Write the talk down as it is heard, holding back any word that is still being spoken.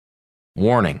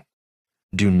Warning: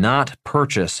 do not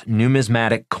purchase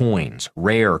numismatic coins,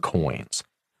 rare coins.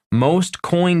 Most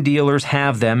coin dealers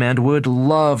have them and would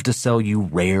love to sell you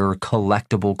rare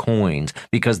collectible coins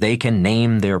because they can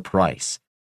name their price.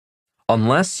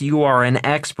 Unless you are an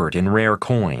expert in rare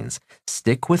coins,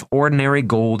 stick with ordinary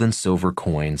gold and silver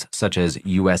coins such as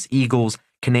U.S. eagles,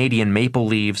 Canadian maple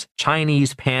leaves,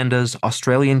 Chinese pandas,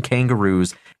 Australian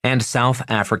kangaroos, and South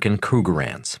African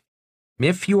cougarans.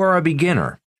 If you are a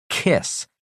beginner, KISS.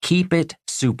 Keep it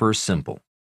super simple.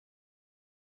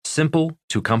 Simple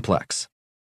to complex.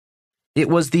 It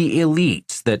was the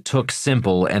elites that took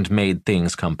simple and made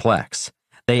things complex.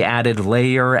 They added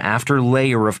layer after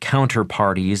layer of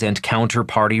counterparties and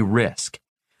counterparty risk.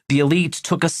 The elites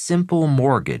took a simple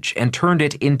mortgage and turned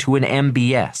it into an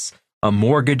MBS, a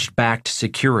mortgage-backed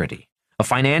security, a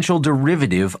financial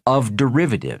derivative of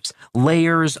derivatives,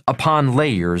 layers upon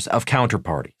layers of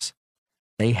counterparties.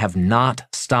 They have not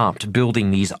stopped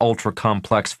building these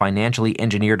ultra-complex financially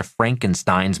engineered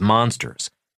Frankenstein's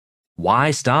monsters.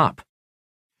 Why stop?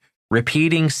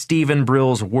 Repeating Stephen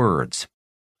Brill's words,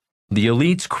 the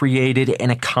elites created an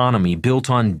economy built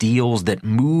on deals that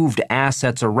moved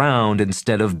assets around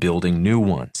instead of building new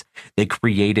ones. They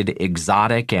created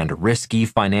exotic and risky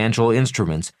financial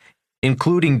instruments,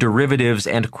 including derivatives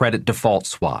and credit default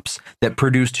swaps, that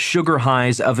produced sugar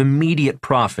highs of immediate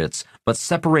profits but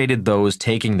separated those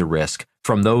taking the risk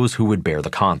from those who would bear the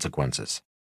consequences.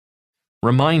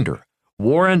 Reminder: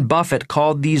 Warren Buffett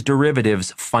called these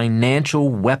derivatives financial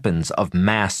weapons of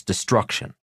mass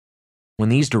destruction. When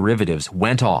these derivatives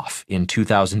went off in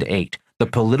 2008, the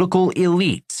political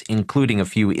elites, including a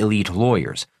few elite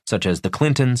lawyers, such as the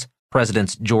Clintons,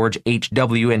 Presidents George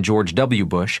H.W. and George W.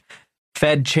 Bush,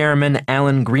 Fed Chairman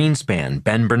Alan Greenspan,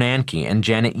 Ben Bernanke, and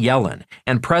Janet Yellen,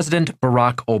 and President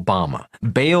Barack Obama,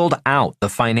 bailed out the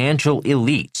financial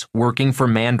elites working for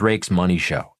Mandrake's money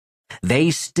show. They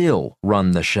still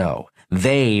run the show.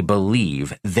 They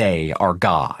believe they are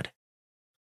God.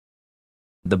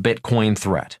 The Bitcoin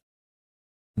threat.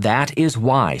 That is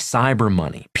why cyber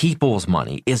money, people's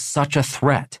money, is such a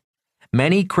threat.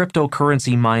 Many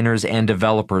cryptocurrency miners and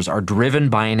developers are driven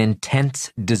by an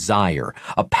intense desire,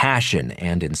 a passion,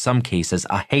 and in some cases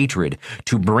a hatred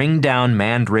to bring down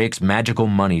Mandrake's magical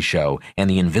money show and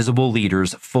the invisible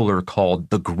leaders Fuller called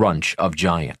the Grunch of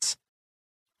Giants.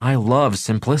 I love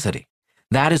simplicity.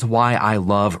 That is why I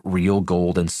love real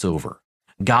gold and silver.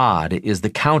 God is the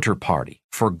counterparty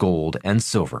for gold and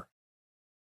silver.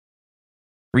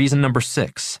 Reason number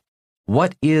 6.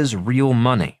 What is real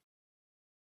money?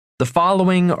 The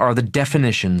following are the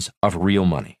definitions of real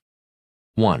money.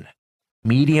 1.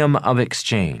 Medium of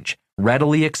exchange,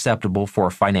 readily acceptable for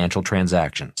financial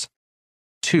transactions.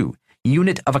 2.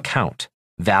 Unit of account,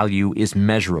 value is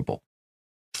measurable.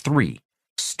 3.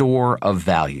 Store of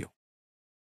value.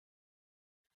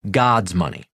 God's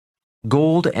money.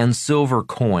 Gold and silver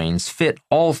coins fit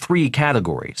all three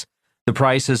categories. The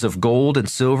prices of gold and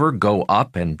silver go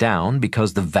up and down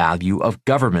because the value of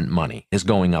government money is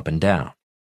going up and down.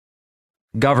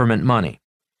 Government money.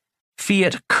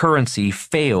 Fiat currency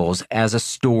fails as a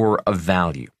store of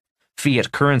value.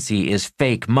 Fiat currency is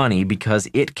fake money because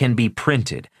it can be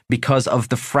printed, because of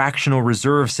the fractional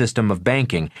reserve system of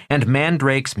banking and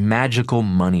Mandrake's magical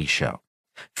money show.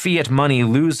 Fiat money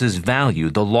loses value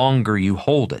the longer you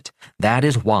hold it. That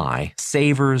is why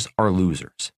savers are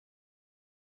losers.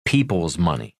 People's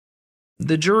money.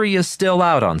 The jury is still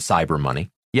out on cyber money.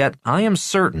 Yet, I am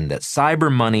certain that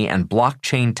cyber money and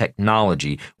blockchain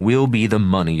technology will be the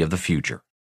money of the future.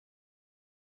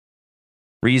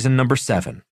 Reason number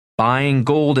 7. Buying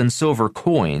gold and silver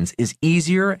coins is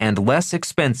easier and less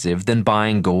expensive than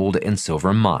buying gold and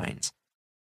silver mines.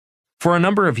 For a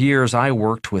number of years, I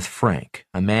worked with Frank,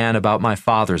 a man about my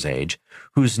father's age,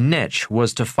 whose niche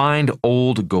was to find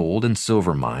old gold and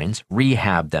silver mines,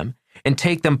 rehab them, and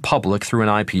take them public through an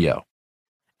IPO.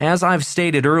 As I've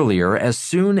stated earlier, as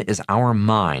soon as our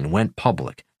mine went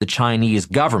public, the Chinese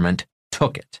government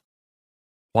took it.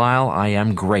 While I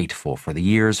am grateful for the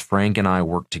years Frank and I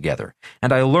worked together,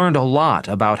 and I learned a lot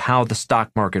about how the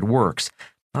stock market works,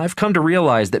 I've come to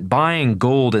realize that buying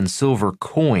gold and silver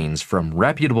coins from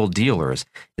reputable dealers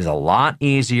is a lot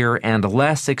easier and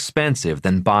less expensive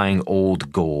than buying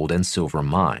old gold and silver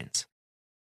mines.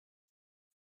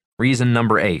 Reason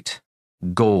number 8.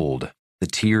 Gold, the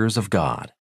tears of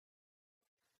God.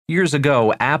 Years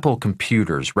ago, Apple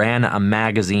Computers ran a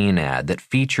magazine ad that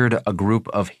featured a group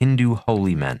of Hindu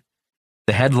holy men.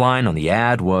 The headline on the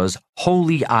ad was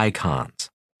Holy Icons.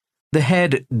 The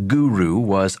head guru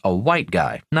was a white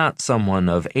guy, not someone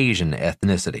of Asian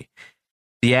ethnicity.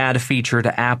 The ad featured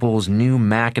Apple's new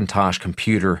Macintosh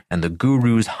computer and the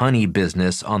guru's honey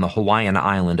business on the Hawaiian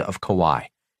island of Kauai.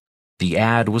 The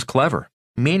ad was clever,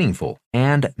 meaningful,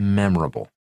 and memorable.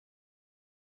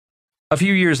 A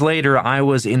few years later, I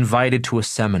was invited to a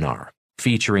seminar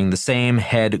featuring the same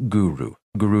head guru,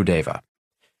 Guru Deva.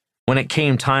 When it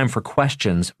came time for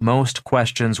questions, most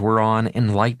questions were on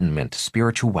enlightenment,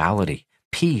 spirituality,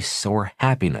 peace, or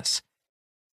happiness.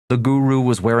 The guru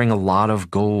was wearing a lot of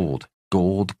gold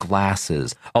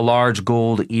glasses, a large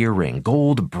gold earring,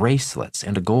 gold bracelets,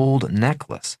 and a gold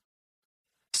necklace.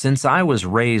 Since I was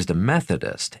raised a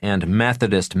Methodist, and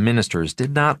Methodist ministers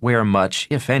did not wear much,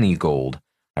 if any, gold,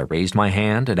 I raised my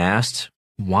hand and asked,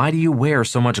 "Why do you wear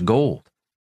so much gold?"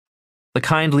 The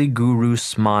kindly guru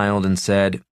smiled and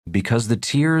said, "Because the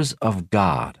tears of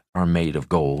God are made of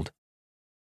gold."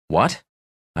 "What?"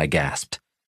 I gasped.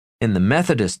 In the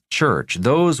Methodist Church,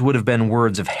 those would have been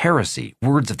words of heresy,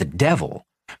 words of the devil.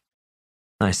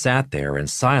 I sat there in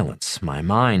silence, my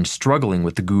mind struggling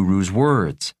with the guru's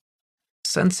words.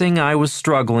 Sensing I was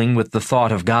struggling with the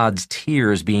thought of God's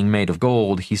tears being made of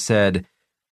gold, he said,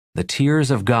 "The tears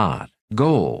of God,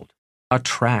 gold,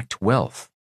 attract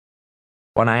wealth."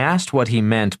 When I asked what he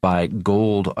meant by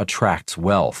gold attracts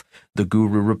wealth, the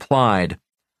guru replied,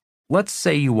 "Let's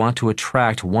say you want to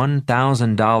attract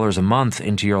 $1,000 a month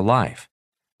into your life.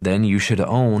 Then you should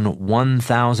own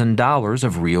 $1,000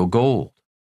 of real gold.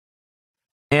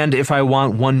 And if I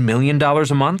want $1 million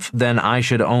a month, then I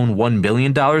should own $1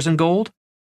 billion in gold?"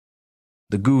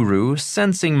 The guru,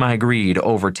 sensing my greed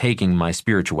overtaking my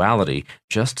spirituality,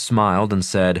 just smiled and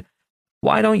said,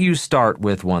 "Why don't you start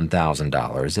with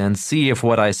 $1,000 and see if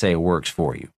what I say works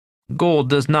for you? Gold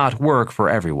does not work for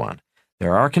everyone.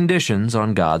 There are conditions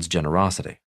on God's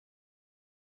generosity."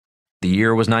 The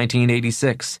year was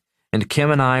 1986, and Kim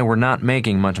and I were not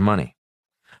making much money.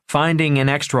 Finding an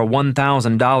extra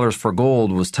 $1,000 for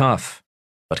gold was tough,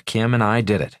 but Kim and I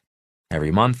did it.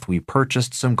 Every month we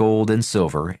purchased some gold and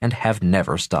silver and have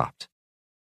never stopped.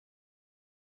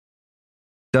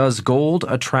 Does gold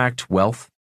attract wealth?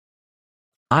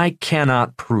 I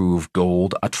cannot prove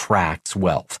gold attracts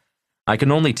wealth. I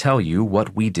can only tell you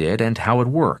what we did and how it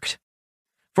worked.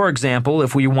 For example,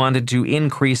 if we wanted to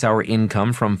increase our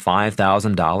income from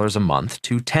 $5,000 a month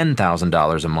to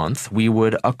 $10,000 a month, we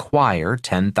would acquire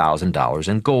 $10,000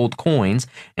 in gold coins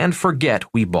and forget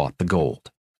we bought the gold.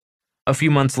 A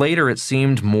few months later, it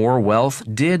seemed more wealth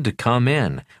did come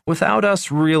in, without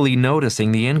us really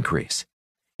noticing the increase.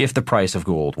 If the price of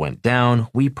gold went down,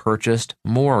 we purchased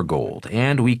more gold,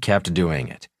 and we kept doing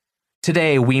it.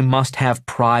 Today, we must have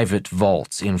private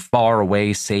vaults in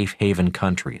faraway safe haven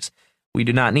countries. We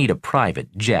do not need a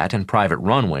private jet and private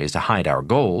runways to hide our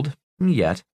gold,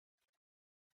 yet.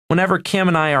 Whenever Kim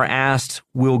and I are asked,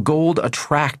 "Will gold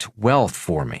attract wealth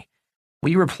for me?"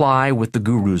 we reply with the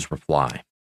guru's reply.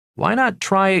 Why not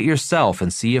try it yourself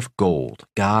and see if gold,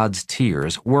 God's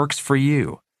tears, works for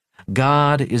you?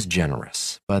 God is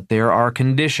generous, but there are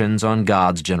conditions on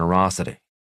God's generosity.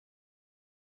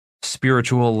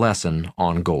 Spiritual lesson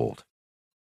on gold.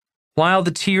 While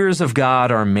the tears of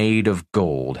God are made of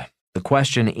gold, the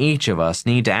question each of us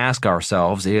need to ask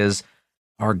ourselves is,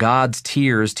 are God's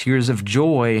tears tears of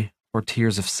joy or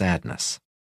tears of sadness?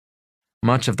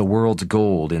 Much of the world's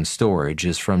gold in storage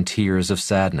is from tears of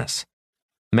sadness.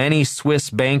 Many Swiss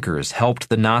bankers helped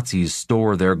the Nazis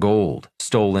store their gold,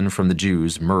 stolen from the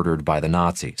Jews murdered by the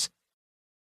Nazis.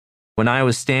 When I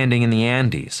was standing in the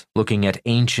Andes, looking at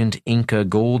ancient Inca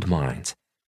gold mines,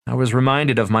 I was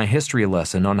reminded of my history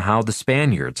lesson on how the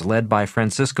Spaniards, led by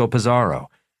Francisco Pizarro,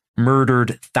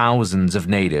 murdered thousands of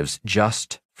natives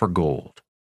just for gold.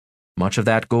 Much of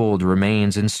that gold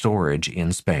remains in storage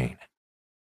in Spain.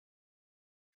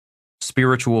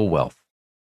 Spiritual wealth.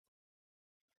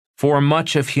 For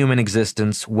much of human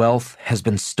existence, wealth has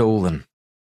been stolen.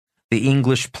 The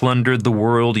English plundered the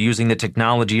world using the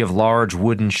technology of large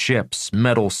wooden ships,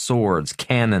 metal swords,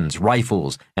 cannons,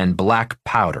 rifles, and black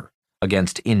powder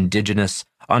against indigenous,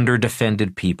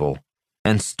 underdefended people,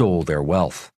 and stole their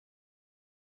wealth.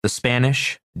 The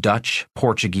Spanish, Dutch,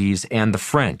 Portuguese, and the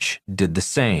French did the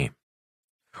same.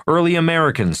 Early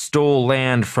Americans stole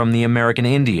land from the American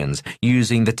Indians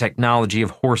using the technology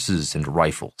of horses and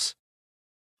rifles.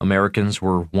 Americans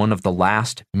were one of the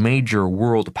last major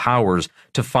world powers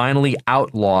to finally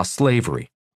outlaw slavery,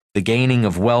 the gaining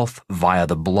of wealth via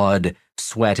the blood,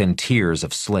 sweat, and tears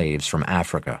of slaves from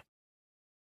Africa.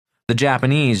 The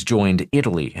Japanese joined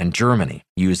Italy and Germany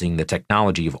using the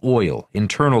technology of oil,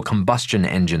 internal combustion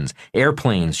engines,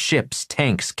 airplanes, ships,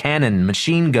 tanks, cannon,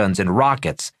 machine guns, and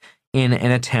rockets in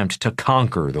an attempt to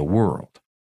conquer the world.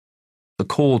 The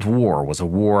Cold War was a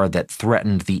war that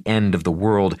threatened the end of the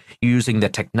world using the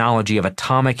technology of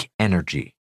atomic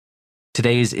energy.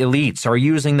 Today's elites are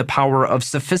using the power of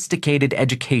sophisticated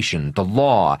education, the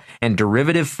law, and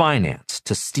derivative finance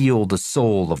to steal the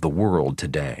soul of the world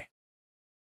today.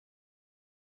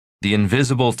 The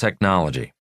invisible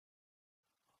technology.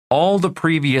 All the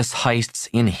previous heists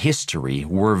in history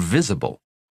were visible.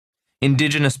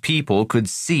 Indigenous people could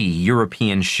see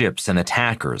European ships and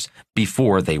attackers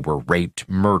before they were raped,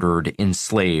 murdered,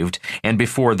 enslaved, and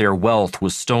before their wealth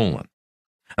was stolen.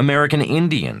 American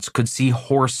Indians could see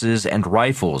horses and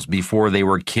rifles before they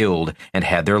were killed and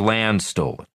had their land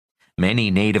stolen.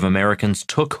 Many Native Americans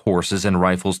took horses and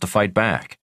rifles to fight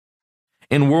back.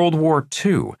 In World War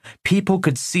II, people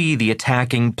could see the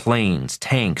attacking planes,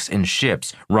 tanks, and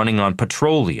ships running on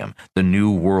petroleum, the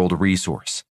new world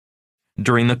resource.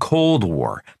 During the Cold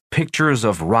War, pictures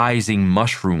of rising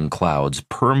mushroom clouds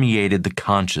permeated the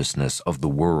consciousness of the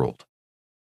world.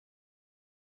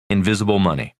 Invisible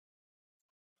money.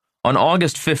 On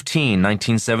August 15,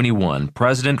 1971,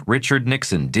 President Richard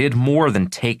Nixon did more than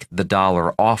take the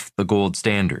dollar off the gold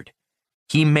standard.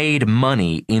 He made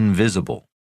money invisible.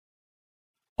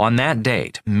 On that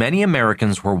date, many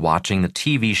Americans were watching the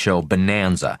TV show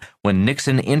Bonanza when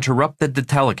Nixon interrupted the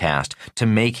telecast to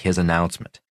make his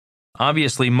announcement.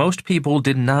 Obviously, most people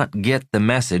did not get the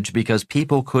message because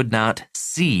people could not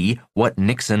see what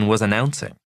Nixon was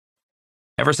announcing.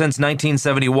 Ever since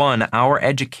 1971, our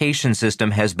education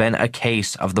system has been a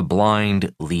case of the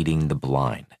blind leading the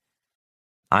blind.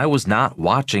 I was not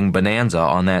watching Bonanza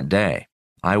on that day.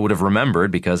 I would have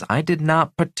remembered because I did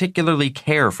not particularly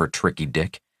care for Tricky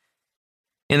Dick.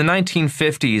 In the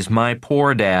 1950s, my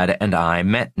poor dad and I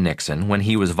met Nixon when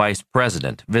he was vice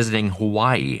president, visiting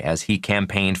Hawaii as he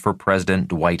campaigned for President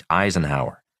Dwight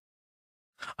Eisenhower.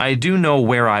 I do know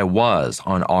where I was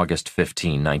on August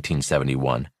 15,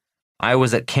 1971. I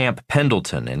was at Camp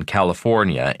Pendleton in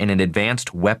California in an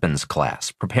advanced weapons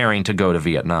class, preparing to go to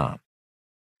Vietnam.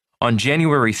 On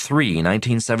January 3,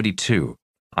 1972,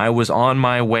 I was on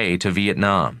my way to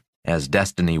Vietnam, as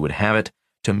destiny would have it,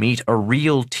 to meet a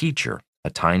real teacher, a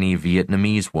tiny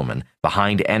Vietnamese woman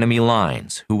behind enemy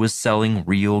lines who was selling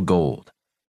real gold.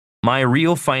 My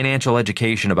real financial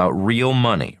education about real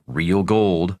money, real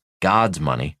gold, God's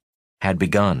money, had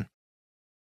begun.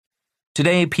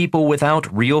 Today, people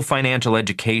without real financial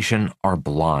education are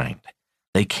blind.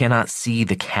 They cannot see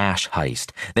the cash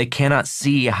heist. They cannot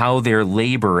see how their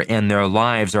labor and their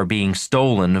lives are being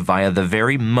stolen via the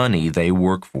very money they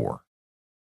work for.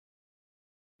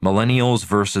 Millennials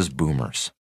versus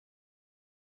Boomers.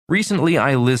 Recently,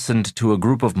 I listened to a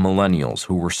group of millennials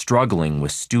who were struggling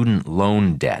with student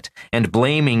loan debt and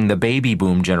blaming the baby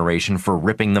boom generation for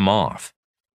ripping them off.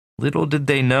 Little did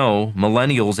they know,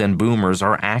 millennials and boomers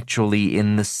are actually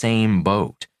in the same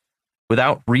boat.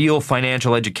 Without real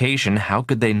financial education, how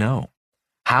could they know?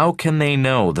 How can they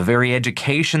know the very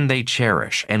education they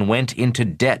cherish and went into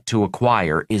debt to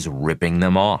acquire is ripping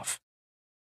them off?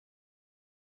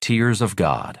 Tears of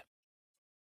God.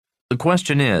 The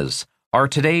question is, are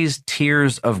today's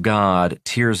tears of God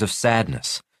tears of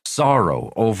sadness,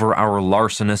 sorrow over our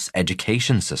larcenous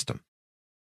education system?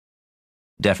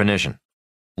 Definition.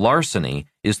 Larceny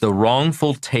is the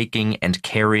wrongful taking and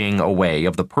carrying away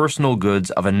of the personal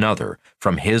goods of another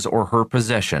from his or her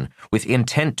possession with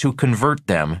intent to convert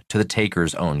them to the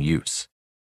taker's own use.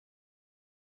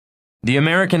 The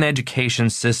American education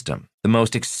system, the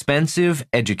most expensive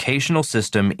educational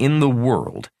system in the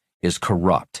world, is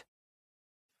corrupt.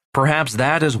 Perhaps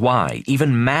that is why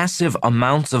even massive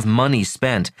amounts of money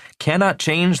spent cannot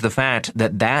change the fact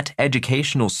that that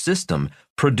educational system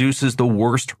produces the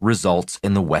worst results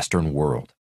in the Western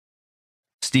world.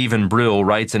 Stephen Brill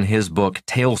writes in his book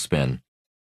Tailspin,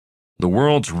 "The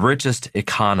world's richest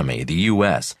economy, the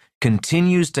U.S.,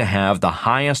 continues to have the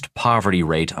highest poverty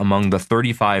rate among the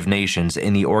 35 nations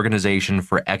in the Organization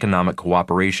for Economic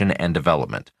Cooperation and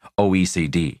Development,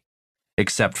 OECD,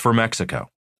 except for Mexico.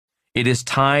 It is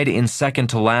tied in second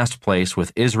to last place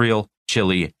with Israel,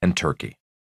 Chile, and Turkey.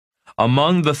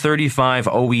 Among the 35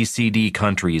 OECD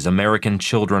countries, American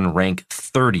children rank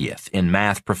 30th in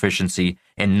math proficiency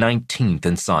and 19th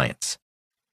in science.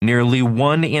 Nearly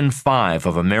 1 in 5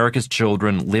 of America's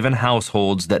children live in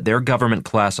households that their government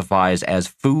classifies as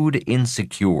food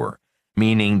insecure,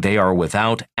 meaning they are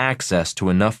without access to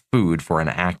enough food for an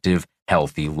active,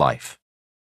 healthy life."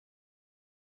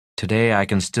 Today I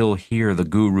can still hear the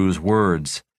guru's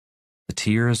words, "The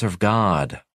tears of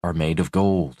God are made of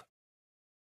gold."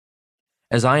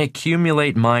 As I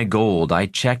accumulate my gold, I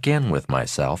check in with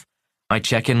myself. I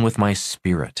check in with my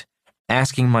spirit,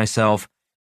 asking myself,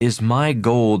 Is my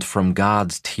gold from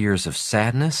God's tears of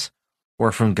sadness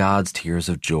or from God's tears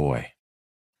of joy?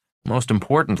 Most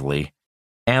importantly,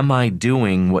 am I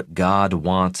doing what God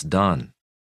wants done?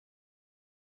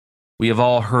 We have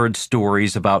all heard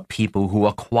stories about people who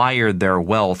acquired their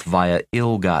wealth via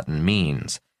ill-gotten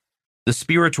means. The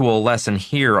spiritual lesson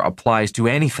here applies to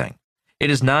anything. It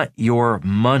is not your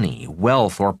money,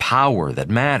 wealth, or power that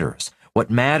matters. What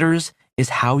matters is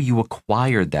how you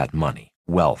acquired that money,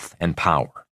 wealth, and power.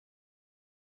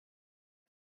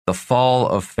 The fall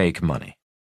of fake money.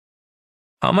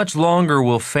 How much longer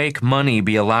will fake money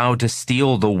be allowed to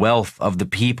steal the wealth of the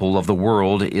people of the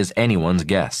world is anyone's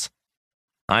guess.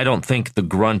 I don't think the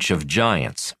grunch of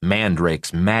giants,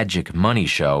 Mandrake's magic money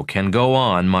show, can go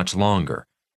on much longer.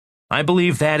 I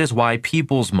believe that is why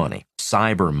people's money,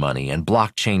 cyber money, and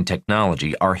blockchain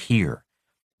technology are here.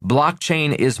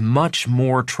 Blockchain is much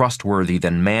more trustworthy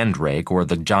than Mandrake or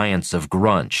the giants of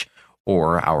grunch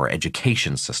or our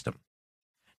education system.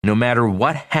 No matter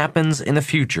what happens in the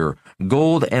future,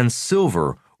 gold and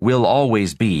silver will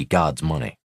always be God's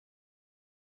money.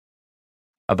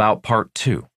 About Part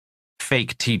 2.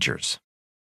 Fake Teachers.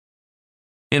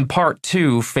 In Part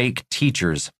 2, Fake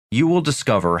Teachers, you will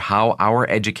discover how our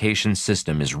education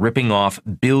system is ripping off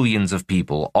billions of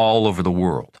people all over the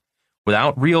world.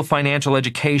 Without real financial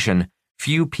education,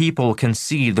 few people can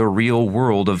see the real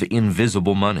world of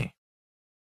invisible money.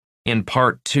 In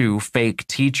Part 2, Fake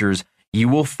Teachers, you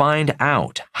will find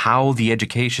out how the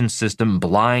education system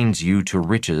blinds you to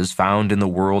riches found in the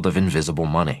world of invisible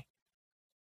money.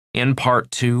 In Part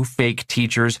 2, Fake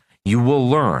Teachers, you will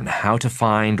learn how to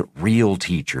find real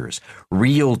teachers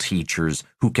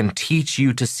who can teach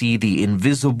you to see the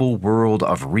invisible world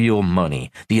of real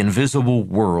money, the invisible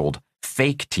world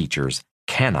fake teachers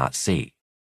cannot see.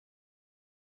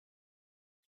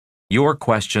 Your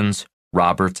questions,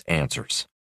 Robert's answers.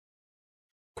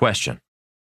 Question.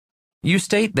 You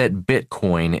state that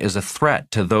Bitcoin is a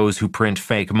threat to those who print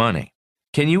fake money.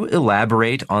 Can you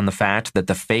elaborate on the fact that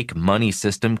the fake money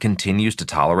system continues to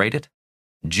tolerate it?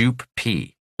 Joop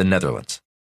P., the Netherlands.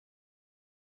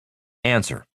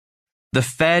 Answer. The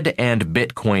Fed and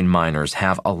Bitcoin miners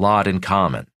have a lot in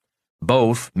common.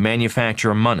 Both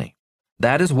manufacture money.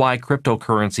 That is why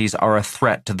cryptocurrencies are a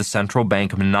threat to the central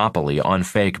bank monopoly on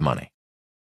fake money.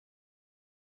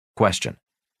 Question.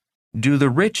 Do the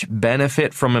rich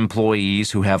benefit from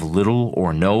employees who have little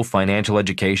or no financial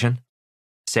education?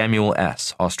 Samuel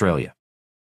S., Australia.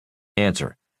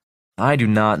 Answer. I do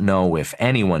not know if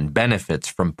anyone benefits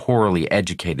from poorly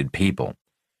educated people.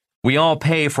 We all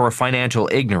pay for financial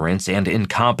ignorance and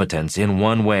incompetence in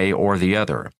one way or the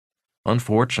other.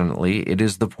 Unfortunately, it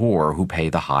is the poor who pay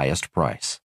the highest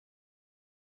price.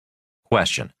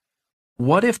 Question.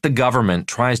 What if the government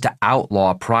tries to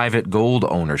outlaw private gold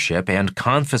ownership and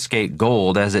confiscate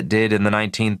gold as it did in the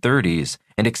 1930s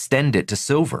and extend it to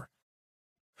silver?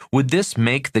 Would this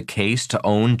make the case to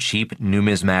own cheap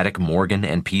numismatic Morgan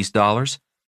and Peace dollars?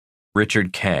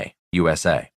 Richard K.,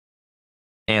 USA.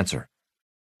 Answer.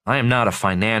 I am not a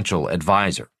financial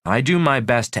advisor. I do my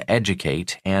best to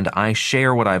educate, and I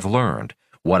share what I've learned,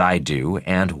 what I do,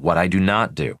 and what I do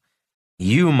not do.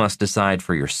 You must decide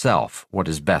for yourself what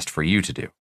is best for you to do.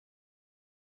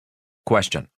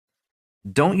 Question.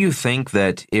 Don't you think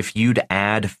that if you'd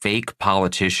add fake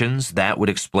politicians, that would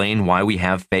explain why we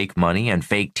have fake money and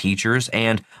fake teachers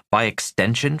and, by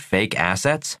extension, fake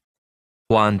assets?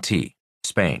 Juan T.,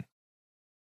 Spain.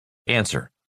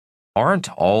 Answer.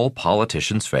 Aren't all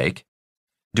politicians fake?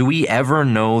 Do we ever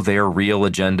know their real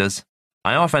agendas?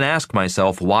 I often ask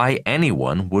myself why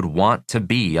anyone would want to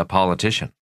be a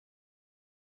politician.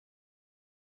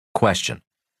 Question.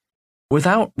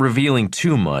 Without revealing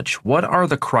too much, what are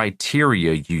the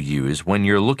criteria you use when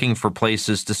you're looking for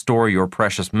places to store your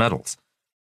precious metals?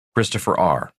 Christopher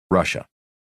R., Russia.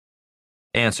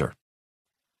 Answer.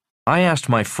 I asked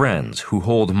my friends who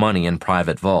hold money in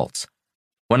private vaults.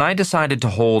 When I decided to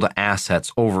hold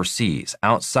assets overseas,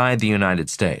 outside the United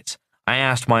States, I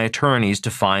asked my attorneys to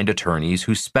find attorneys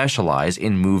who specialize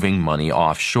in moving money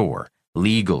offshore,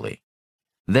 legally.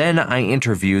 Then I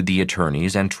interviewed the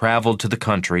attorneys and traveled to the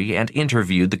country and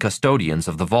interviewed the custodians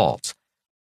of the vaults.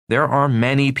 There are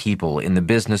many people in the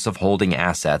business of holding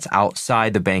assets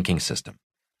outside the banking system.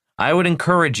 I would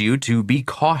encourage you to be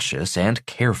cautious and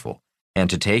careful, and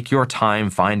to take your time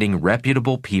finding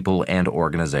reputable people and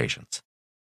organizations.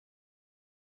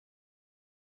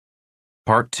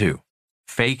 Part 2.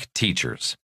 Fake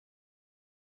Teachers.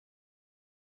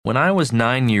 When I was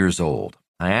 9 years old,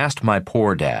 I asked my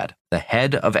poor dad, the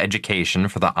head of education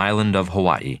for the island of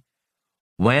Hawaii,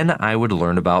 when I would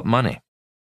learn about money.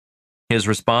 His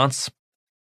response,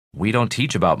 "We don't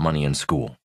teach about money in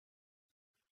school.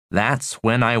 That's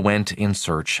when I went in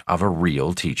search of a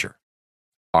real teacher.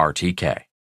 RTK.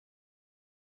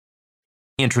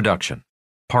 Introduction.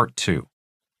 Part 2.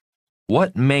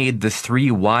 What made the three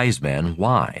wise men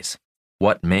wise?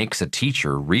 What makes a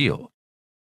teacher real?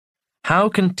 How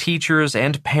can teachers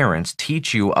and parents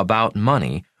teach you about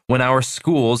money when our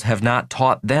schools have not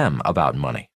taught them about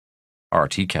money?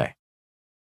 RTK.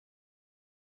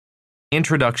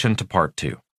 Introduction to Part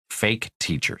 2. Fake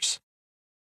Teachers.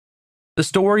 The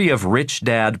story of Rich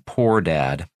Dad, Poor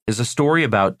Dad is a story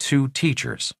about two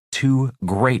teachers, two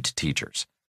great teachers.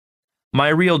 My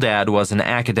real dad was an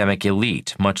academic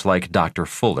elite, much like Dr.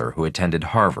 Fuller, who attended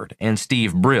Harvard, and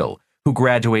Steve Brill, who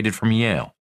graduated from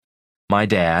Yale. My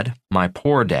dad, my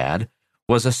poor dad,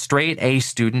 was a straight A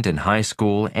student in high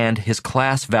school and his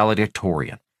class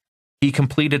valedictorian. He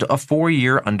completed a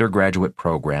 4-year undergraduate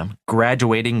program,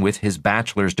 graduating with his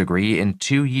bachelor's degree in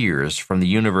 2 years from the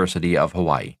University of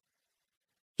Hawaii.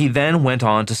 He then went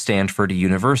on to Stanford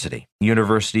University,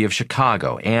 University of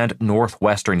Chicago, and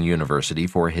Northwestern University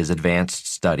for his advanced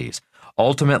studies,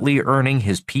 ultimately earning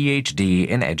his PhD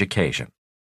in education.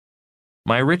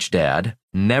 My rich dad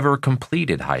never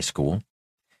completed high school.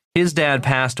 His dad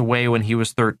passed away when he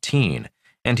was 13,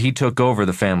 and he took over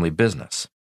the family business.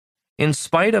 In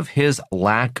spite of his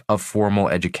lack of formal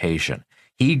education,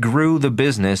 he grew the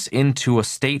business into a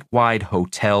statewide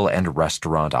hotel and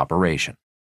restaurant operation.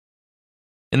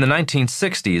 In the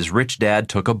 1960s, Rich Dad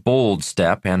took a bold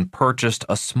step and purchased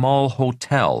a small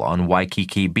hotel on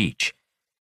Waikiki Beach.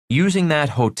 Using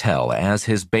that hotel as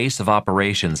his base of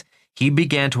operations, he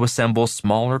began to assemble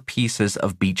smaller pieces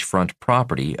of beachfront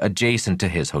property adjacent to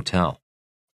his hotel.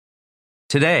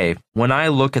 Today, when I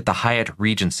look at the Hyatt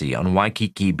Regency on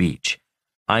Waikiki Beach,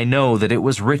 I know that it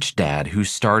was Rich Dad who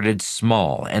started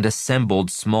small and assembled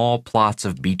small plots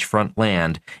of beachfront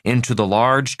land into the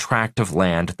large tract of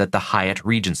land that the Hyatt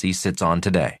Regency sits on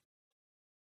today.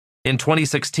 In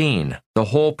 2016, the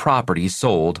whole property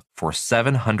sold for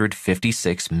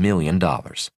 $756 million.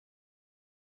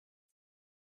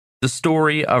 The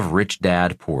story of Rich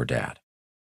Dad, Poor Dad.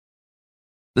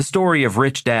 The story of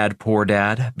Rich Dad, Poor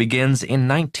Dad begins in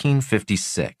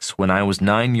 1956 when I was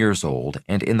 9 years old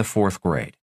and in the 4th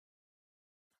grade.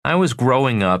 I was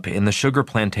growing up in the sugar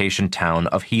plantation town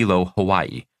of Hilo,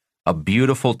 Hawaii, a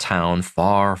beautiful town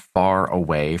far, far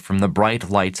away from the bright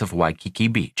lights of Waikiki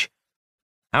Beach.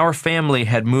 Our family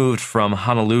had moved from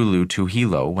Honolulu to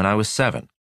Hilo when I was 7.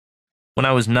 When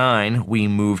I was 9, we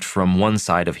moved from one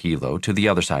side of Hilo to the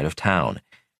other side of town.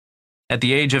 At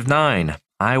the age of 9,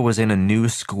 I was in a new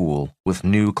school with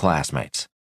new classmates.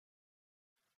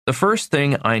 The first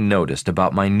thing I noticed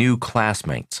about my new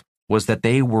classmates was that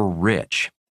they were rich.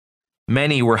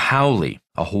 Many were haole,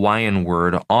 a Hawaiian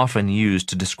word often used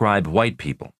to describe white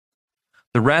people.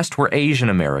 The rest were Asian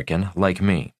American, like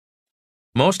me.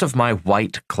 Most of my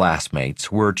white classmates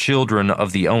were children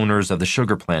of the owners of the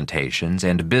sugar plantations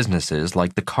and businesses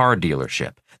like the car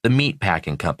dealership, the meat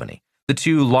packing company, the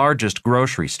 2 largest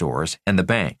grocery stores, and the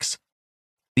banks.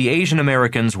 The Asian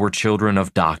Americans were children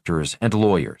of doctors and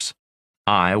lawyers.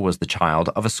 I was the child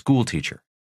of a school teacher.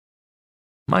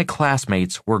 My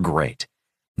classmates were great.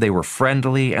 They were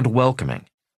friendly and welcoming.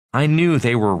 I knew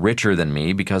they were richer than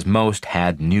me because most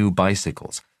had new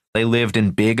bicycles. They lived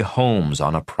in big homes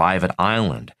on a private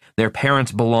island. Their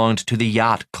parents belonged to the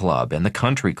yacht club and the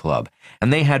country club,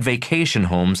 and they had vacation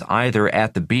homes either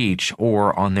at the beach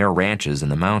or on their ranches in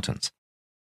the mountains.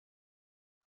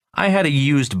 I had a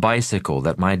used bicycle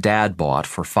that my dad bought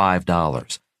for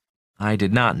 $5. I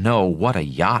did not know what a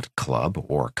yacht club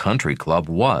or country club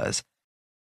was.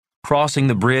 Crossing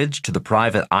the bridge to the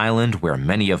private island where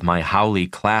many of my haole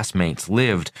classmates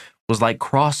lived was like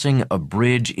crossing a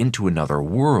bridge into another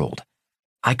world.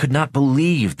 I could not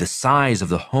believe the size of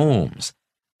the homes.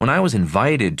 When I was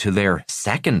invited to their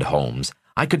second homes,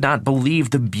 I could not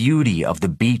believe the beauty of the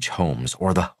beach homes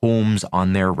or the homes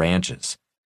on their ranches.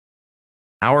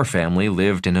 Our family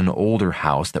lived in an older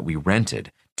house that we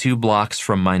rented, 2 blocks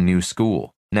from my new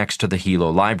school, next to the Hilo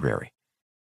Library.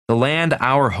 The land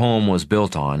our home was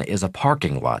built on is a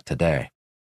parking lot today.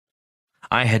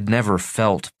 I had never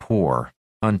felt poor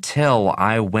until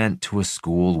I went to a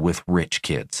school with rich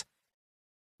kids.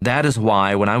 That is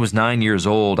why when I was 9 years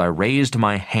old, I raised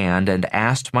my hand and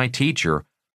asked my teacher,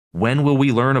 "When will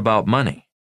we learn about money?"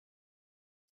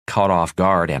 Caught off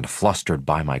guard and flustered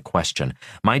by my question,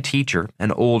 my teacher,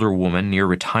 an older woman near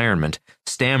retirement,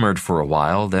 stammered for a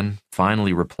while, then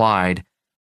finally replied,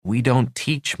 "We don't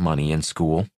teach money in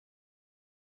school."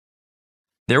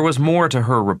 There was more to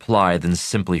her reply than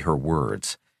simply her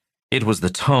words. It was the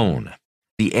tone,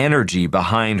 the energy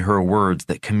behind her words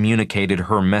that communicated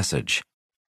her message.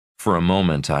 For a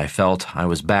moment, I felt I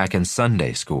was back in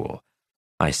Sunday school.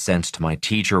 I sensed my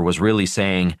teacher was really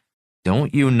saying,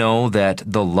 "Don't you know that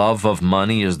the love of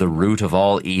money is the root of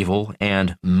all evil,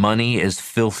 and money is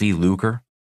filthy lucre?"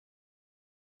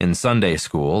 In Sunday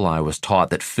school, I was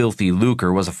taught that filthy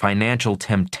lucre was a financial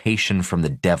temptation from the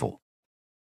devil.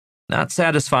 Not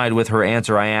satisfied with her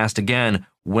answer, I asked again,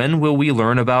 "When will we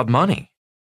learn about money?"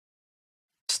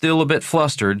 Still a bit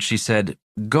flustered, she said,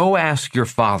 "Go ask your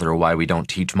father why we don't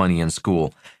teach money in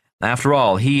school. After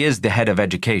all, he is the head of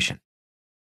education."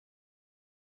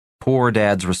 Poor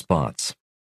Dad's response.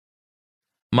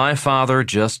 My father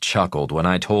just chuckled when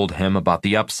I told him about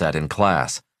the upset in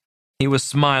class. He was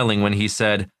smiling when he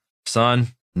said,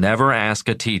 "Son, never ask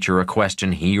a teacher a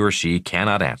question he or she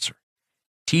cannot answer.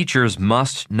 Teachers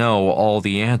must know all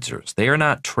the answers. They are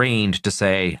not trained to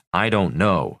say, 'I don't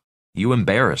know.' You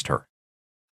embarrassed her."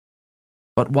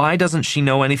 "But why doesn't she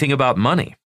know anything about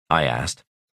money?" I asked.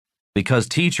 "Because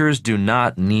teachers do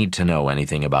not need to know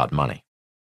anything about money."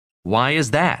 "Why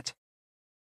is that?"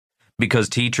 "Because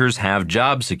teachers have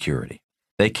job security.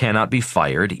 They cannot be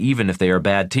fired even if they are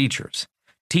bad teachers.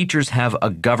 Teachers have a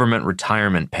government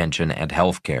retirement pension and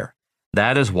health care.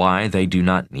 That is why they do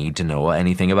not need to know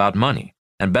anything about money.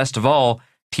 And best of all,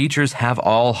 teachers have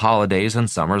all holidays and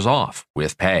summers off,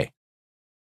 with pay."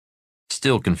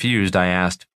 Still confused, I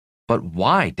asked, "But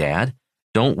why, Dad?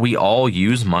 Don't we all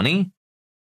use money?"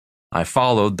 I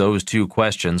followed those two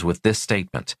questions with this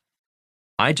statement.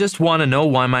 "I just want to know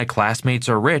why my classmates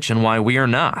are rich and why we are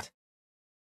not."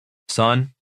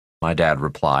 "Son," my dad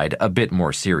replied, a bit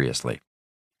more seriously,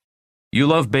 "you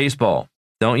love baseball,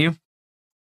 don't you?"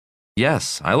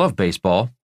 "Yes, I love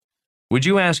baseball." "Would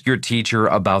you ask your teacher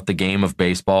about the game of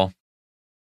baseball?"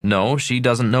 "No, she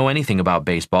doesn't know anything about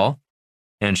baseball.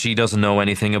 And she doesn't know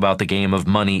anything about the game of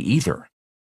money either."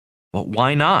 "But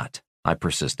why not?" I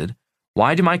persisted.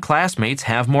 "Why do my classmates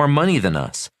have more money than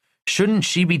us? Shouldn't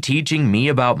she be teaching me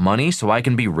about money so I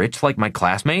can be rich like my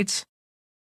classmates?"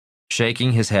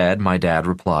 Shaking his head, my dad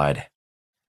replied,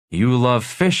 "You love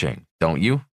fishing, don't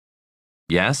you?"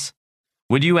 "Yes."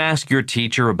 "Would you ask your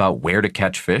teacher about where to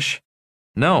catch fish?"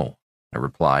 "No," I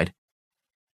replied.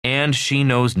 "And she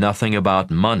knows nothing about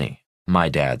money," my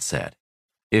dad said.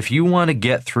 "If you want to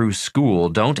get through school,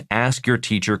 don't ask your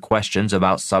teacher questions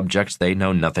about subjects they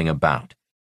know nothing about.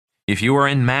 If you are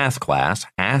in math class,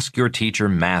 ask your teacher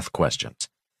math questions.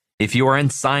 If you are in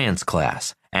science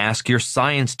class, ask your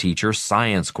science teacher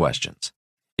science questions.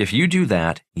 If you do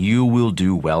that, you will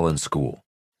do well in school.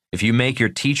 If you make your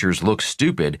teachers look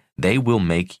stupid, they will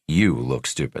make you look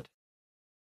stupid."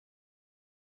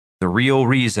 The real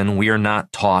reason we are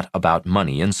not taught about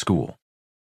money in school.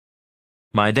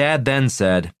 My dad then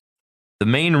said, "The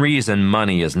main reason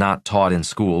money is not taught in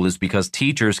school is because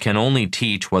teachers can only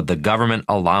teach what the government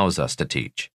allows us to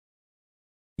teach."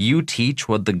 "You teach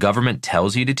what the government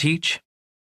tells you to teach?"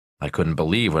 I couldn't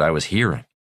believe what I was hearing.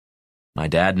 My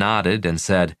dad nodded and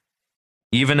said,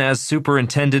 "Even as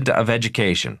superintendent of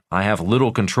education, I have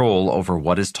little control over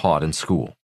what is taught in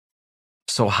school."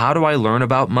 "So how do I learn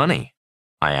about money?"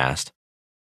 I asked.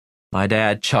 My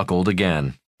dad chuckled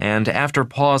again, and after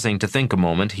pausing to think a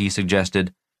moment, he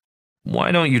suggested,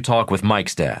 "Why don't you talk with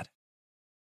Mike's dad?"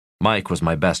 Mike was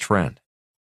my best friend.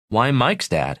 "Why Mike's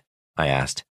dad?" I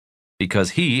asked.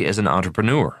 "Because he is an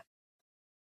entrepreneur."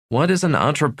 "What is an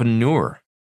entrepreneur?"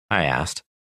 I asked.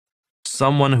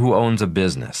 "Someone who owns a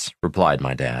business," replied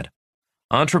my dad.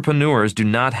 "Entrepreneurs do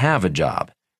not have a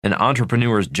job. An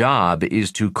entrepreneur's job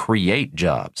is to create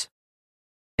jobs."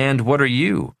 "And what are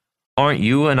you? Aren't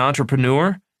you an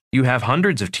entrepreneur? You have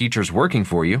hundreds of teachers working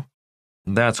for you."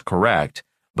 "That's correct,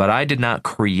 but I did not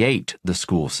create the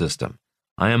school system.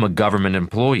 I am a government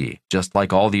employee, just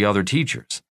like all the other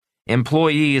teachers.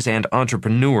 Employees and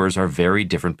entrepreneurs are very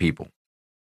different people."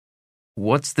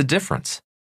 "What's the difference?"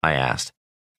 I asked.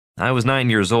 I was 9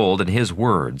 years old, and his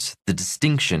words, the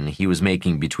distinction he was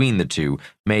making between the two,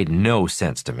 made no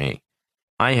sense to me.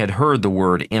 I had heard the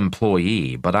word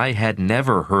employee, but I had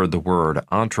never heard the word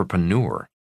entrepreneur.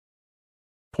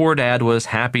 Poor Dad was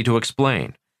happy to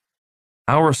explain.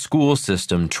 "Our school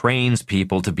system trains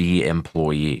people to be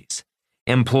employees.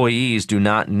 Employees do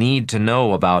not need to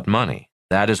know about money.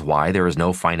 That is why there is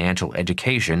no financial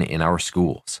education in our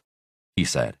schools," he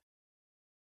said.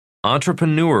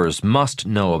 "Entrepreneurs must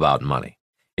know about money.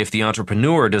 If the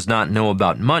entrepreneur does not know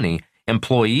about money,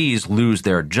 employees lose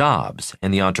their jobs,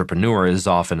 and the entrepreneur is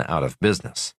often out of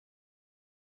business."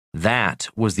 That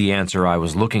was the answer I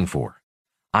was looking for.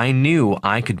 I knew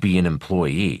I could be an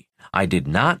employee. I did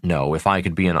not know if I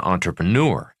could be an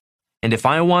entrepreneur. And if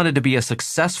I wanted to be a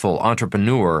successful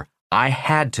entrepreneur, I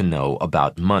had to know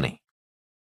about money.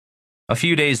 A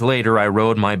few days later, I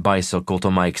rode my bicycle to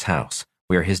Mike's house,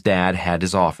 where his dad had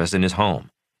his office in his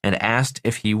home, and asked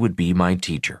if he would be my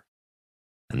teacher.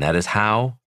 And that is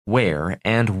how, where,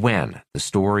 and when the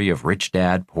story of Rich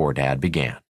Dad, Poor Dad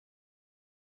began.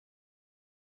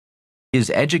 Is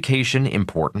education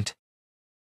important?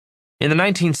 In the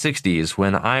 1960s,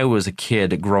 when I was a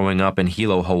kid growing up in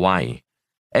Hilo, Hawaii,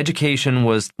 education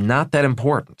was not that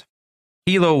important.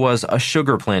 Hilo was a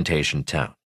sugar plantation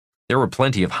town. There were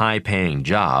plenty of high-paying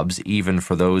jobs, even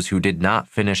for those who did not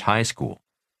finish high school.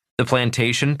 The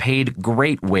plantation paid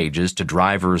great wages to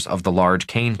drivers of the large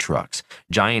cane trucks,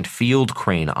 giant field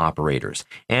crane operators,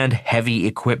 and heavy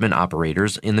equipment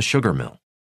operators in the sugar mill.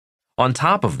 On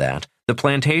top of that, the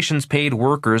plantations paid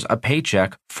workers a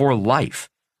paycheck for life,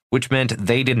 which meant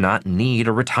they did not need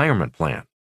a retirement plan.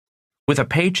 With a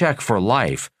paycheck for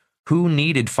life, who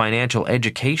needed financial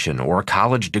education or a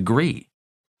college degree?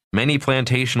 Many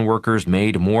plantation workers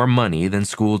made more money than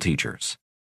school teachers.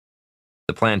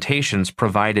 The plantations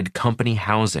provided company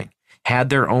housing, had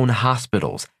their own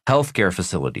hospitals, healthcare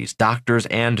facilities, doctors,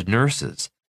 and nurses.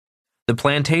 The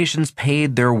plantations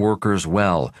paid their workers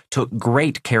well, took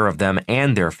great care of them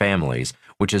and their families,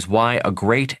 which is why a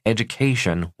great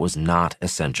education was not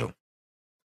essential.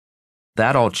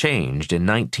 That all changed in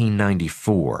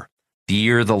 1994, the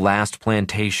year the last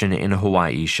plantation in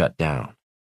Hawaii shut down.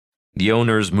 The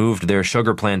owners moved their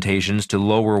sugar plantations to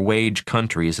lower-wage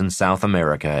countries in South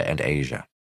America and Asia.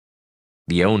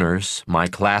 The owners, my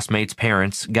classmates'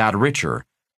 parents, got richer,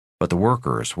 but the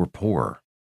workers were poor.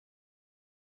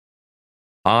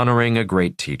 Honoring a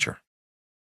great teacher.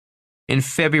 In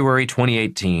February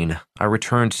 2018, I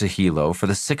returned to Hilo for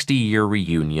the 60-year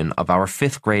reunion of our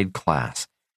 5th grade class.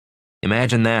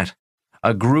 Imagine that.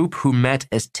 A group who met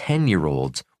as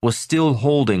 10-year-olds was still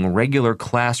holding regular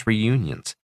class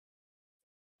reunions.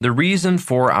 The reason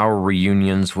for our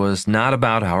reunions was not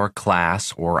about our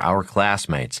class or our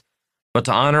classmates, but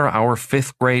to honor our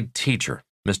 5th grade teacher,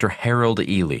 Mr. Harold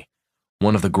Ely,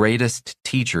 one of the greatest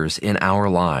teachers in our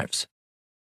lives.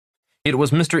 It was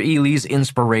Mr. Ely's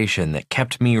inspiration that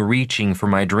kept me reaching for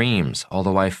my dreams,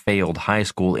 although I failed high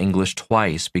school English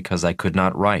twice because I could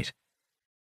not write.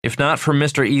 If not for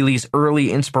Mr. Ely's early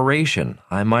inspiration,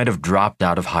 I might have dropped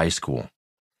out of high school.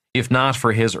 If not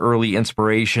for his early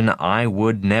inspiration, I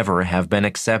would never have been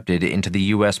accepted into the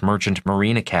U.S. Merchant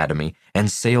Marine Academy and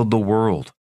sailed the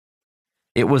world.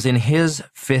 It was in his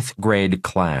 5th grade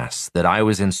class that I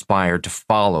was inspired to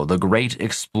follow the great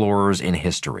explorers in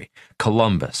history,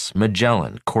 Columbus,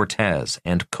 Magellan, Cortez,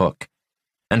 and Cook,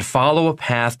 and follow a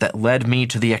path that led me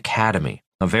to the academy,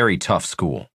 a very tough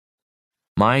school.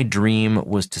 My dream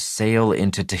was to sail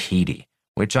into Tahiti,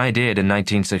 which I did in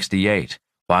 1968,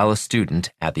 while a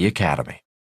student at the academy.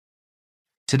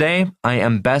 Today, I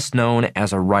am best known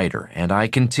as a writer, and I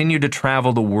continue to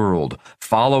travel the world,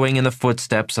 following in the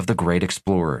footsteps of the great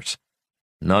explorers.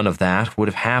 None of that would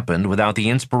have happened without the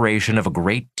inspiration of a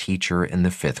great teacher in the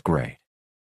 5th grade.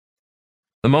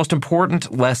 The most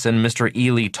important lesson Mr.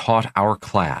 Ely taught our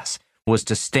class was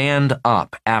to stand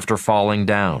up after falling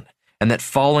down, and that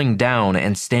falling down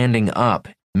and standing up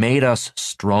made us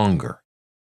stronger.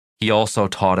 He also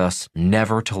taught us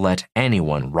never to let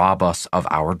anyone rob us of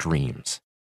our dreams.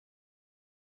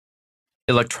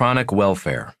 Electronic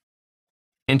welfare.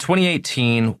 In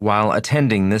 2018, while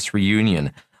attending this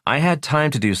reunion, I had time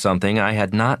to do something I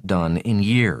had not done in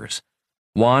years: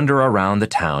 wander around the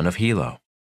town of Hilo.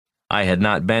 I had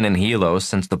not been in Hilo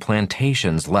since the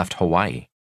plantations left Hawaii.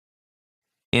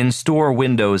 In store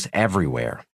windows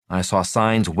everywhere, I saw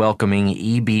signs welcoming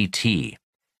EBT.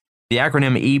 The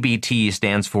acronym EBT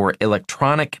stands for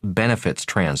Electronic Benefits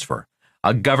Transfer,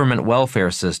 a government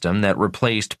welfare system that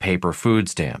replaced paper food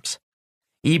stamps.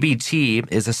 EBT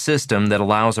is a system that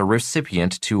allows a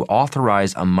recipient to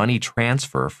authorize a money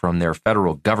transfer from their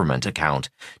federal government account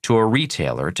to a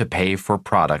retailer to pay for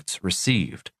products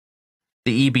received.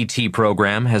 The EBT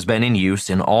program has been in use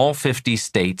in all 50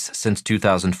 states since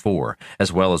 2004,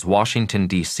 as well as Washington,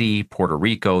 D.C., Puerto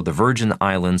Rico, the Virgin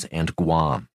Islands, and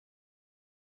Guam.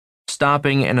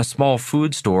 Stopping in a small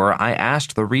food store, I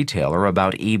asked the retailer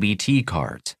about EBT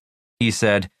cards. He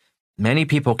said, "Many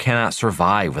people cannot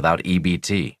survive without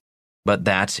EBT, but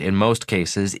that, in most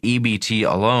cases, EBT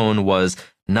alone was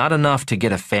not enough to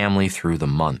get a family through the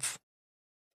month."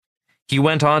 He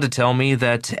went on to tell me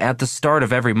that at the start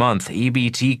of every month,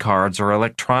 EBT cards are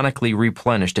electronically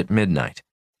replenished at midnight.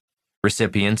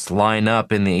 Recipients line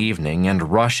up in the evening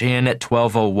and rush in at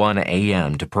 12:01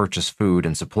 a.m. to purchase food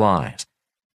and supplies.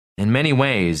 In many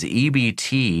ways,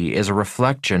 EBT is a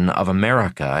reflection of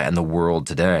America and the world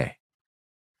today.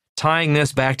 Tying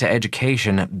this back to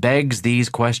education begs these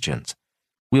questions.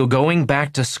 Will going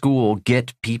back to school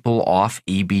get people off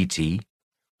EBT?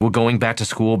 Will going back to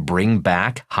school bring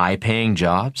back high-paying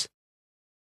jobs?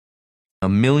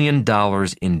 $1 million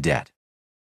in debt.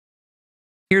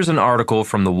 Here's an article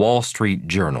from the Wall Street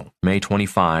Journal, May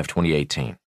 25,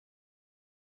 2018.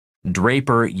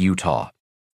 Draper, Utah.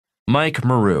 Mike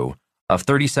Maru, a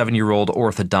 37-year-old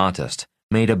orthodontist,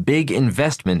 made a big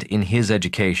investment in his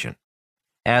education.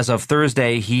 As of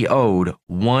Thursday, he owed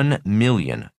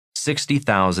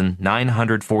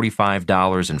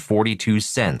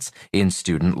 $1,060,945.42 in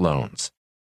student loans.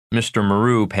 Mr.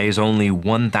 Maru pays only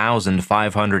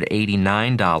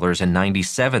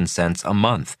 $1,589.97 a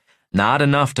month, not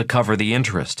enough to cover the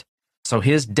interest. So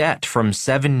his debt from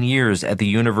 7 years at the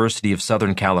University of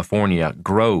Southern California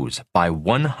grows by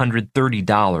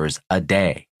 $130 a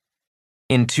day.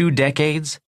 In 2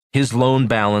 decades, his loan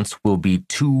balance will be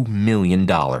 $2 million.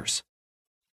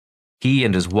 He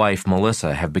and his wife,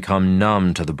 Melissa, have become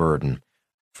numb to the burden,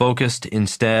 focused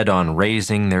instead on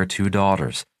raising their 2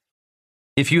 daughters.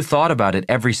 If you thought about it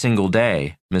every single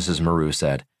day, Mrs. Maru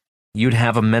said, you'd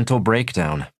have a mental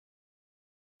breakdown.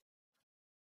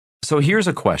 So here's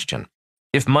a question.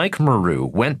 If Mike Maru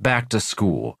went back to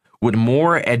school, would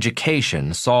more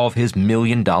education solve his $1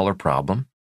 million problem?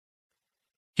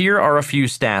 Here are a few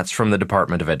stats from the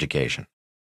Department of Education.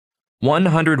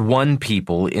 101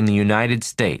 people in the United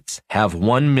States have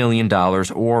 $1 million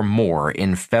or more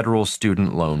in federal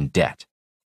student loan debt.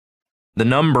 The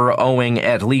number owing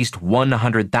at least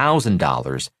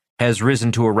 $100,000 has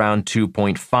risen to around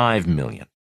 2.5 million.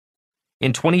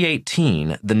 In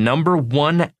 2018, the number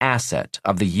one asset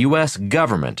of the U.S.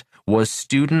 government was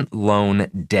student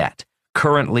loan debt,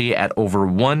 currently at over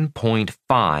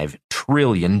 $1.5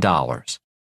 trillion.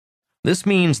 This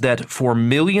means that for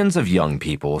millions of young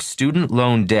people, student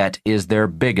loan debt is their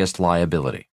biggest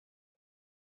liability.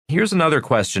 Here's another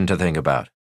question to think about.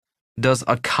 Does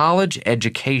a college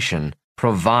education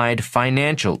provide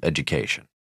financial education?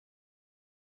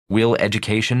 Will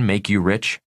education make you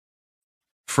rich?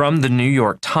 From the New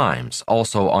York Times,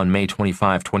 also on May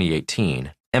 25,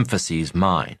 2018, emphases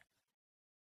mine.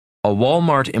 A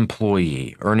Walmart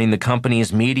employee earning the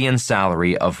company's median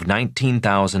salary of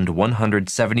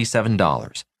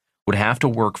 $19,177 would have to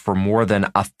work for more than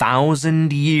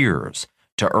 1,000 years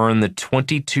to earn the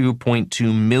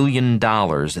 $22.2 million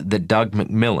that Doug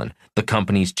McMillon, the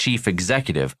company's chief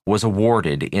executive, was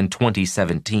awarded in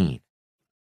 2017.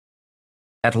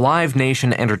 At Live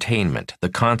Nation Entertainment, the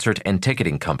concert and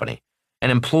ticketing company, an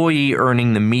employee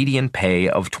earning the median pay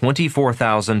of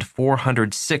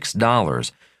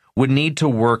 $24,406 would need to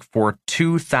work for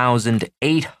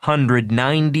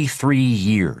 2,893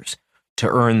 years to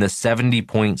earn the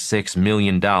 $70.6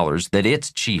 million that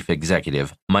its chief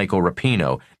executive, Michael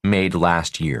Rapino, made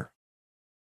last year.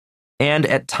 And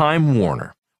at Time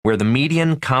Warner, where the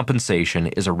median compensation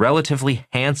is a relatively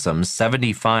handsome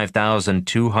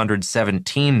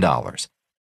 $75,217,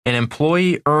 an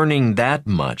employee earning that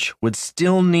much would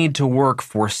still need to work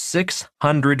for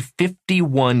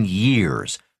 651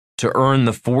 years to earn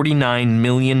the $49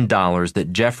 million that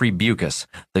Jeffrey Bucas,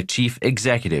 the chief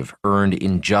executive, earned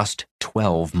in just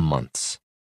 12 months.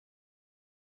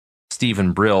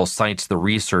 Stephen Brill cites the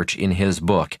research in his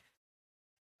book.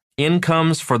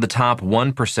 Incomes for the top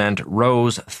 1%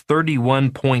 rose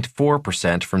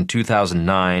 31.4% from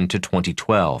 2009 to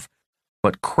 2012,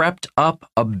 but crept up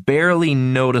a barely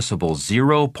noticeable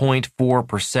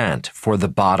 0.4% for the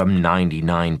bottom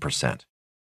 99%.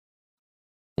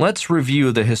 Let's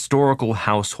review the historical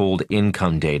household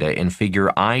income data in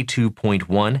Figure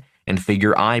I-2.1 and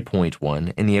Figure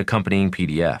I.1 in the accompanying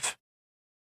PDF.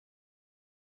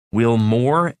 Will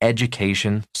more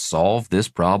education solve this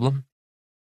problem?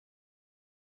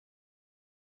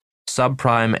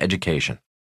 Subprime education.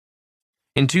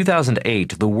 In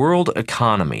 2008, the world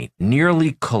economy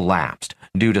nearly collapsed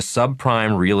due to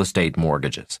subprime real estate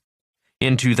mortgages.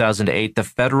 In 2008, the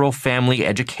Federal Family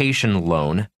Education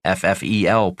Loan,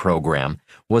 FFEL program,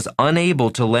 was unable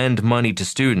to lend money to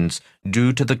students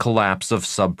due to the collapse of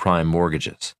subprime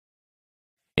mortgages.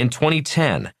 In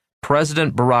 2010,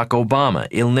 President Barack Obama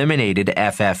eliminated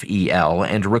FFEL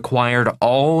and required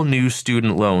all new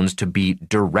student loans to be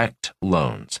direct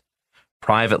loans.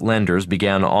 Private lenders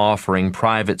began offering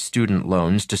private student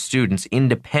loans to students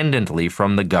independently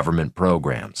from the government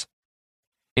programs.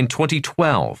 In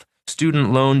 2012,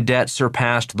 student loan debt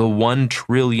surpassed the $1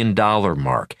 trillion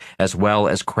mark, as well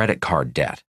as credit card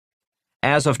debt.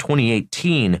 As of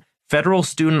 2018, federal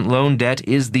student loan debt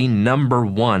is the number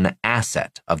one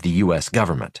asset of the U.S.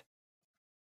 government.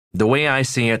 The way I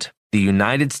see it, the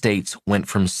United States went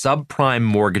from subprime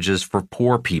mortgages for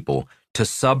poor people to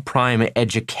subprime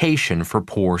education for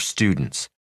poor students.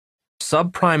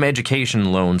 Subprime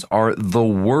education loans are the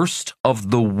worst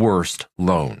of the worst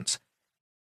loans.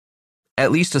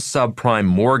 At least a subprime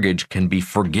mortgage can be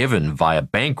forgiven via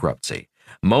bankruptcy.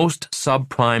 Most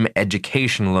subprime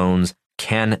education loans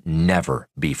can never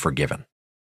be forgiven.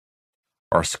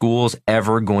 Are schools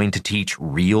ever going to teach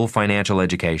real financial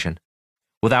education?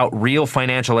 Without real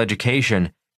financial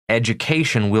education,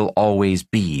 education will always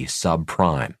be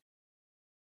subprime.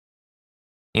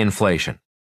 Inflation.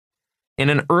 In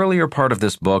an earlier part of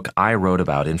this book, I wrote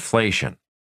about inflation.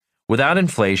 Without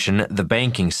inflation, the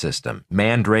banking system,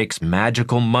 Mandrake's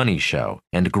magical money show,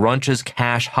 and Grunch's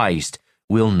cash heist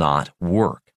will not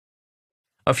work.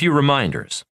 A few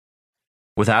reminders.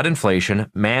 Without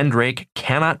inflation, Mandrake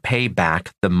cannot pay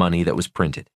back the money that was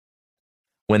printed.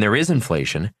 When there is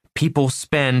inflation, people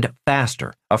spend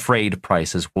faster, afraid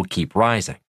prices will keep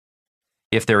rising.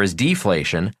 If there is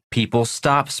deflation, people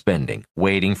stop spending,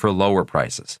 waiting for lower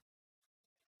prices.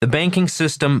 The banking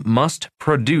system must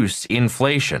produce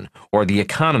inflation, or the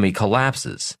economy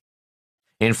collapses.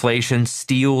 Inflation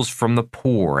steals from the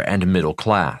poor and middle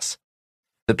class.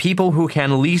 The people who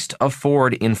can least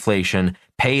afford inflation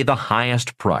pay the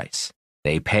highest price.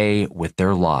 They pay with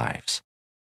their lives.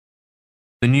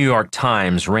 The New York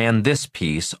Times ran this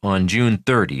piece on June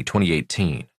 30,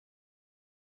 2018.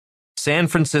 San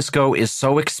Francisco is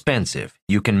so expensive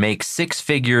you can make six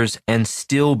figures and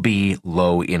still be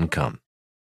low income.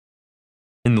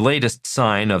 In the latest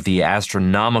sign of the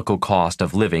astronomical cost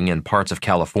of living in parts of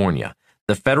California,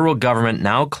 the federal government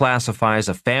now classifies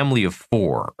a family of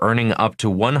four earning up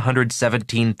to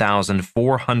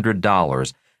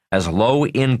 $117,400 as low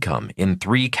income in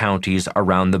 3 counties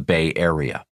around the Bay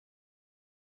Area.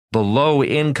 The low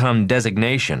income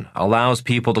designation allows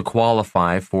people to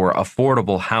qualify for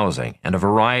affordable housing and a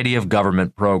variety of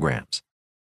government programs.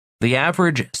 The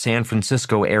average San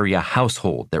Francisco area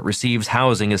household that receives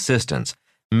housing assistance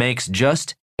makes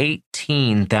just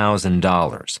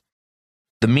 $18,000.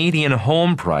 The median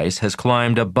home price has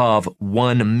climbed above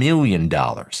 $1 million.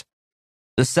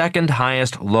 The second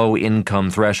highest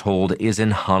low-income threshold is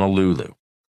in Honolulu.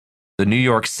 The New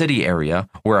York City area,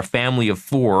 where a family of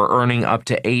 4 earning up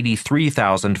to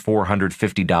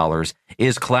 $83,450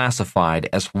 is classified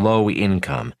as low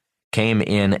income, came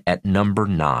in at number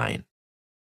 9.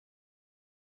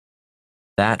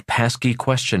 That pesky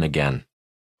question again.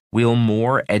 Will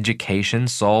more education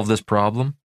solve this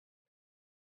problem?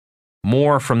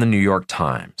 More from the New York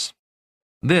Times.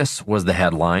 This was the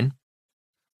headline.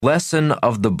 Lesson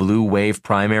of the Blue Wave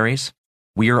primaries.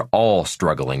 We're all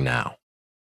struggling now.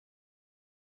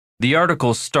 The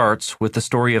article starts with the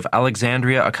story of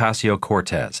Alexandria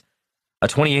Ocasio-Cortez, a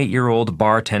 28-year-old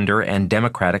bartender and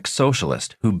Democratic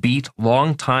socialist who beat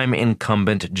longtime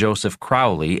incumbent Joseph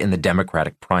Crowley in the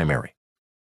Democratic primary.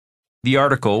 The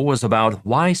article was about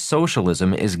why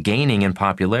socialism is gaining in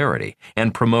popularity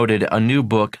and promoted a new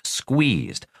book,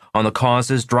 Squeezed, on the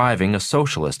causes driving a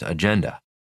socialist agenda.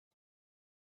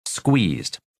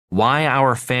 Squeezed, Why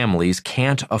Our Families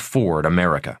Can't Afford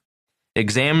America,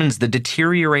 examines the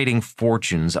deteriorating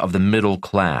fortunes of the middle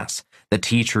class, the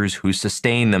teachers who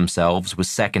sustain themselves with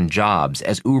second jobs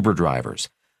as Uber drivers,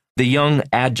 the young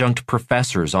adjunct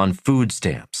professors on food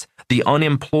stamps, the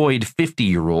unemployed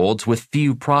 50-year-olds with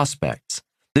few prospects,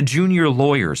 the junior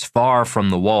lawyers far from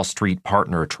the Wall Street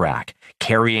partner track,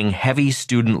 carrying heavy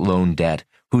student loan debt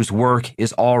whose work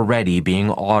is already being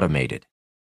automated.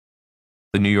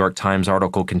 The New York Times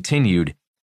article continued,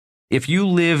 if you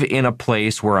live in a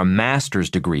place where a master's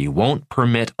degree won't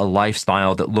permit a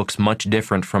lifestyle that looks much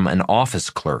different from an office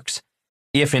clerk's,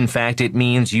 if in fact it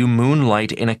means you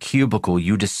moonlight in a cubicle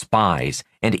you despise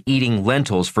and eating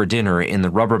lentils for dinner in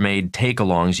the Rubbermaid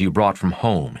take-alongs you brought from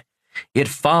home, it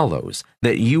follows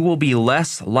that you will be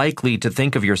less likely to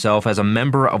think of yourself as a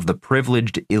member of the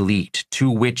privileged elite to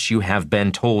which you have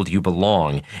been told you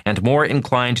belong, and more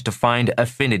inclined to find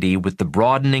affinity with the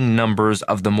broadening numbers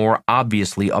of the more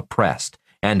obviously oppressed,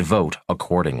 and vote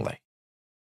accordingly.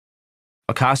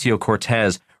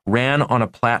 Ocasio-Cortez ran on a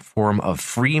platform of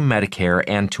free Medicare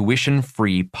and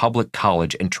tuition-free public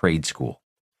college and trade school.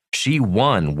 She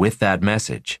won with that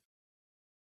message.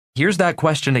 Here's that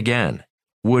question again.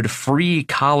 Would free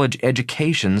college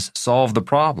educations solve the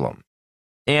problem?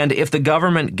 And if the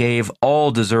government gave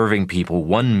all deserving people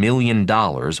 $1 million,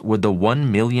 would the $1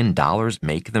 million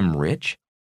make them rich?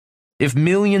 If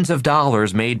millions of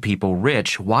dollars made people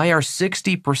rich, why are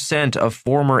 60% of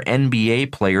former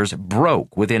NBA players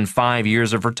broke within 5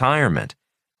 years of retirement?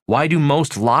 Why do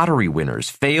most lottery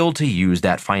winners fail to use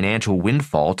that financial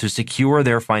windfall to secure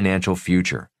their financial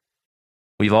future?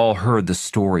 We've all heard the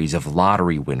stories of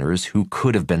lottery winners who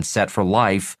could have been set for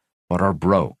life but are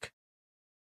broke.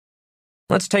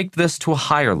 Let's take this to a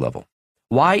higher level.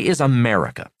 Why is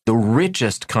America, the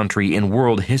richest country in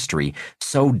world history,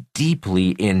 so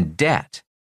deeply in debt?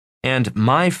 And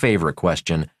my favorite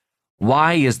question,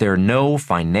 why is there no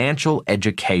financial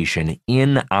education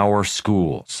in our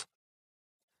schools?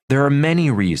 There are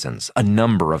many reasons, a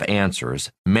number of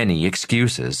answers, many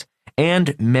excuses,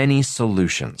 and many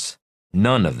solutions,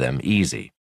 none of them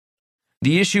easy.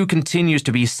 The issue continues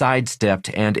to be sidestepped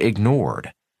and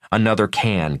ignored. Another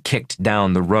can kicked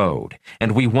down the road,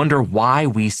 and we wonder why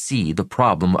we see the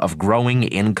problem of growing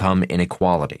income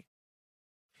inequality.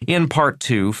 In Part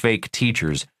 2, Fake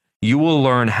Teachers, you will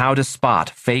learn how to spot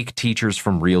fake teachers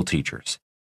from real teachers.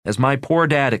 As my poor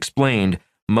dad explained,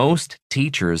 most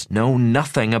teachers know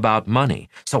nothing about money,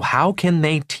 so how can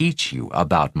they teach you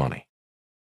about money?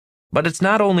 But it's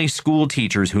not only school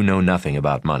teachers who know nothing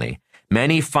about money.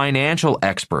 Many financial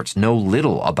experts know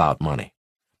little about money.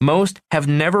 Most have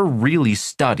never really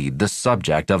studied the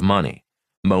subject of money.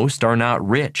 Most are not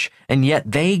rich, and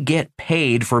yet they get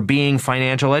paid for being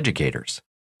financial educators.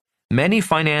 Many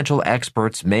financial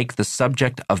experts make the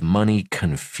subject of money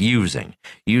confusing,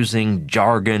 using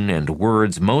jargon and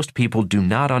words most people do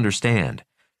not understand.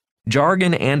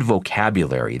 Jargon and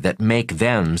vocabulary that make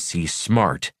them seem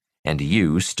smart and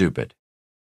you stupid.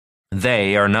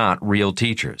 They are not real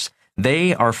teachers.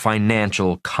 They are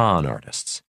financial con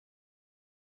artists.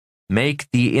 Make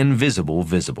the invisible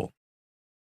visible.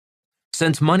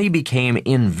 Since money became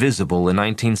invisible in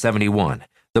 1971,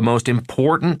 the most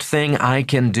important thing I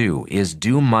can do is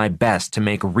do my best to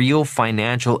make real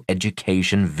financial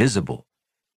education visible.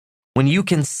 When you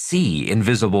can see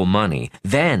invisible money,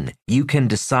 then you can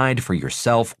decide for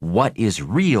yourself what is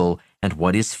real and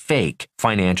what is fake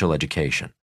financial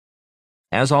education.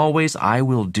 As always, I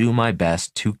will do my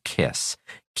best to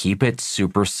keep it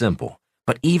super simple.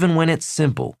 But even when it's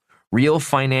simple, real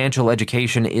financial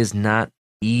education is not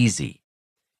easy.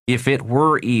 If it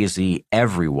were easy,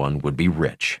 everyone would be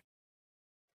rich.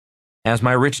 As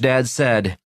my rich dad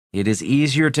said, it is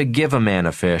easier to give a man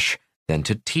a fish than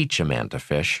to teach a man to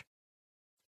fish.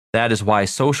 That is why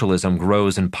socialism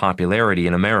grows in popularity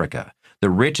in America, the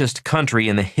richest country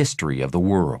in the history of the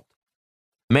world.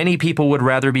 Many people would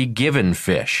rather be given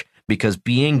fish, because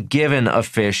being given a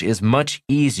fish is much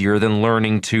easier than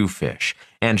learning to fish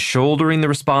and shouldering the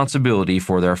responsibility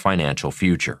for their financial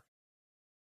future.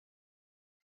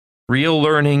 Real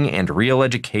learning and real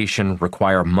education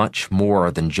require much more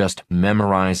than just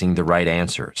memorizing the right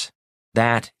answers.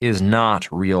 That is not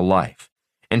real life.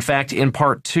 In fact, in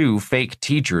Part 2, Fake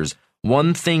Teachers,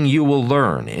 one thing you will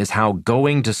learn is how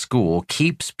going to school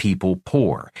keeps people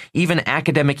poor, even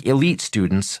academic elite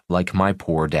students like my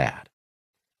poor dad.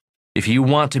 If you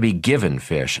want to be given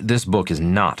fish, this book is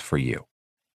not for you.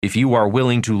 If you are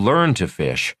willing to learn to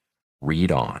fish, read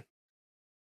on.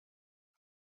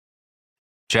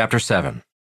 Chapter 7.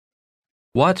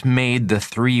 What made the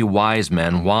 3 wise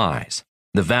men wise?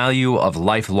 The value of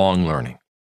lifelong learning.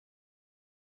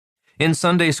 In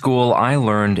Sunday school, I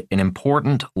learned an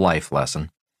important life lesson.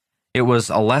 It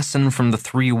was a lesson from the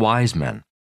 3 wise men.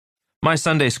 My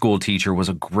Sunday school teacher was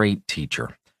a great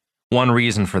teacher. One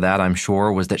reason for that, I'm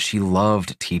sure, was that she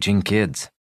loved teaching kids.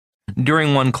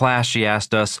 During one class, she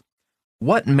asked us,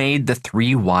 "What made the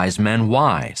 3 wise men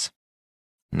wise?"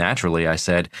 Naturally, I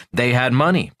said, "They had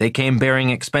money. They came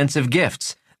bearing expensive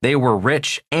gifts. They were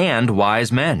rich and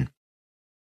wise men."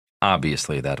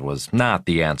 Obviously, that was not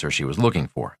the answer she was looking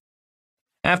for.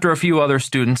 After a few other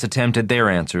students attempted their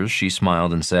answers, she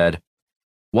smiled and said,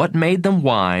 "What made them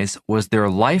wise was their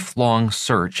lifelong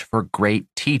search for great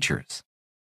teachers."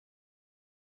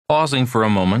 Pausing for a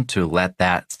moment to let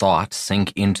that thought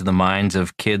sink into the minds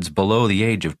of kids below the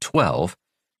age of 12,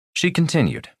 she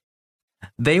continued,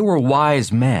 "They were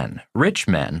wise men, rich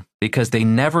men, because they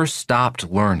never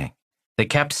stopped learning. They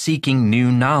kept seeking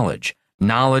new knowledge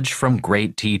from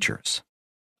great teachers."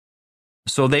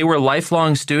 "So they were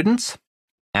lifelong students?"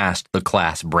 asked the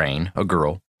class brain, a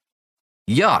girl.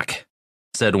 "Yuck,"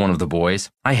 said one of the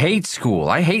boys. "I hate school.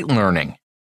 I hate learning."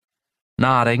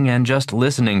 Nodding and just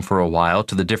listening for a while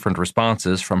to the different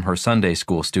responses from her Sunday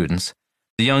school students,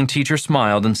 the young teacher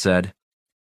smiled and said,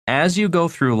 "As you go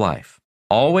through life,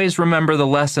 always remember the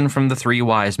lesson from the 3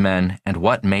 wise men and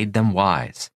what made them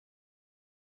wise."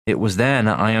 It was then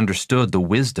I understood the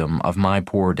wisdom of my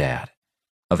poor dad,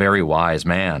 a very wise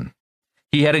man.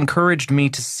 He had encouraged me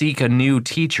to seek a new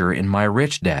teacher in my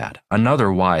rich dad,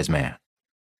 another wise man.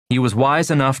 He was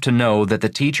wise enough to know that the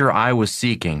teacher I was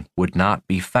seeking would not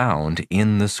be found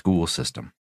in the school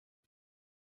system.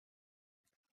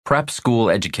 Prep school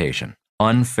education,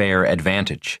 unfair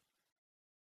advantage.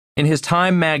 In his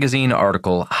Time magazine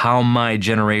article, How My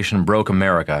Generation Broke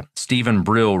America, Stephen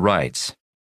Brill writes,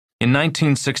 "In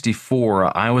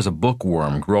 1964, I was a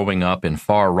bookworm growing up in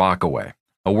Far Rockaway,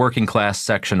 a working-class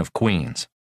section of Queens.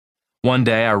 One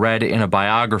day I read in a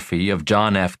biography of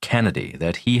John F. Kennedy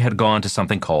that he had gone to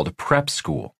something called prep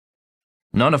school.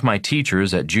 None of my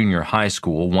teachers at junior high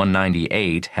school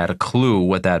 198 had a clue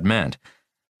what that meant,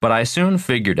 but I soon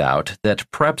figured out that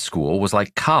prep school was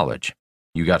like college.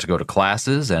 You got to go to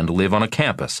classes and live on a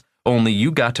campus, only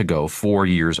you got to go 4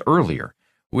 years earlier,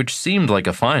 which seemed like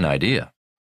a fine idea.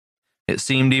 It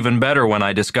seemed even better when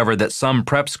I discovered that some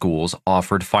prep schools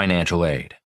offered financial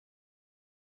aid."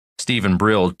 Stephen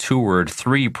Brill toured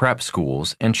 3 prep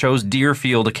schools and chose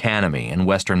Deerfield Academy in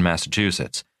western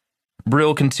Massachusetts.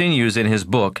 Brill continues in his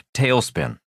book,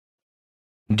 Tailspin.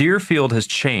 "Deerfield has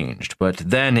changed, but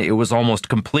then it was almost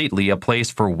completely a place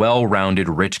for well-rounded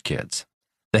rich kids.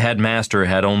 The headmaster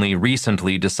had only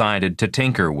recently decided to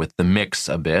tinker with the mix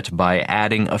a bit by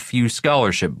adding a few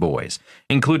scholarship boys,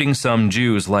 including some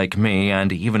Jews like me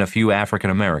and even a few African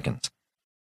Americans.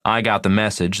 I got the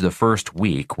message the first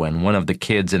week when one of the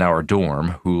kids in our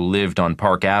dorm, who lived on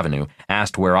Park Avenue,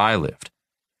 asked where I lived.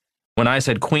 When I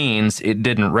said Queens, it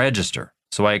didn't register,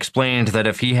 so I explained that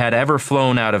if he had ever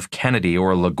flown out of Kennedy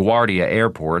or LaGuardia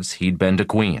airports, he'd been to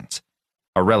Queens.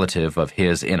 A relative of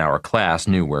his in our class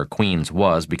knew where Queens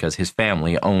was because his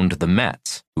family owned the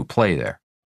Mets, who play there."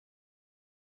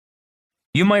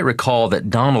 You might recall that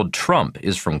Donald Trump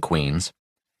is from Queens.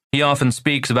 He often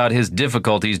speaks about his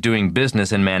difficulties doing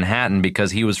business in Manhattan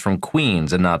because he was from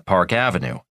Queens and not Park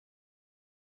Avenue.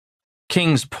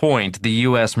 Kings Point, the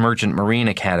U.S. Merchant Marine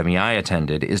Academy I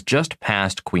attended, is just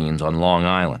past Queens on Long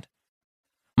Island.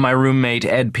 My roommate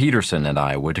Ed Peterson and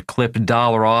I would clip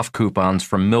dollar-off coupons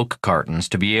from milk cartons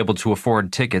to be able to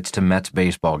afford tickets to Mets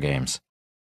baseball games.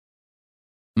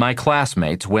 My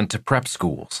classmates went to prep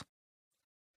schools.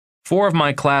 4 of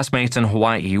my classmates in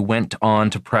Hawaii went on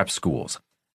to prep schools.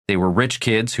 They were rich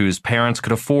kids whose parents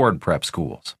could afford prep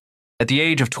schools. At the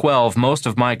age of 12, most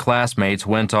of my classmates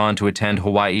went on to attend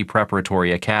Hawaii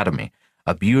Preparatory Academy,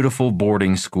 a beautiful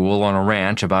boarding school on a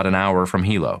ranch about an hour from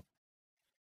Hilo.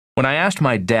 When I asked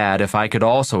my dad if I could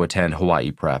also attend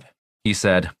Hawaii Prep, he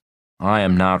said, "I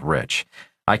am not rich.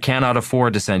 I cannot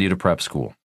afford to send you to prep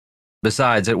school.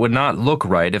 Besides, it would not look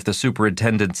right if the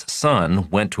superintendent's son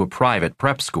went to a private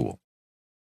prep school."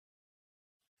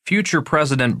 Future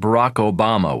President Barack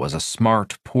Obama was a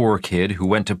smart, poor kid who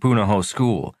went to Punahou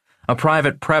School, a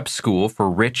private prep school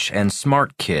for rich and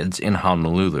smart kids in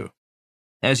Honolulu.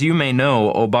 As you may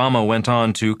know, Obama went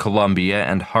on to Columbia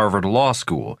and Harvard Law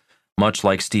School, much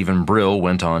like Stephen Brill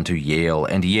went on to Yale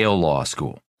and Yale Law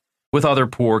School, with other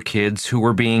poor kids who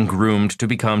were being groomed to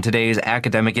become today's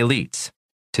academic elites,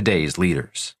 today's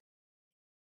leaders.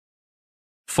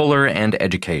 Fuller and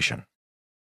education.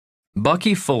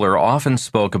 Bucky Fuller often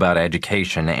spoke about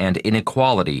education and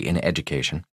inequality in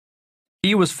education.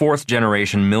 He was 4th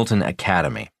generation Milton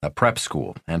Academy, a prep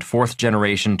school, and 4th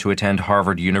generation to attend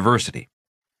Harvard University.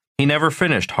 He never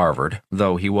finished Harvard,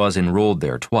 though he was enrolled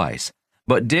there twice,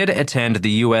 but did attend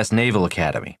the U.S. Naval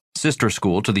Academy, sister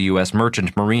school to the U.S.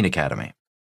 Merchant Marine Academy.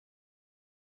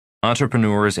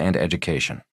 Entrepreneurs and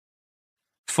education.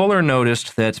 Fuller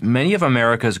noticed that many of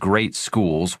America's great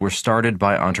schools were started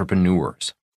by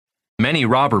entrepreneurs. Many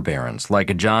robber barons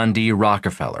like John D.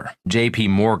 Rockefeller, J.P.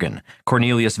 Morgan,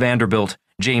 Cornelius Vanderbilt,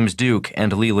 James Duke,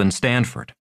 and Leland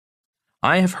Stanford.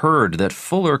 I have heard that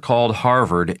Fuller called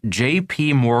Harvard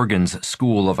J.P. Morgan's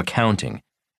School of Accounting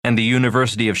and the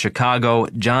University of Chicago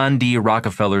John D.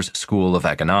 Rockefeller's School of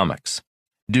Economics.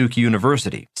 Duke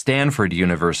University, Stanford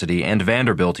University, and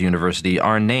Vanderbilt University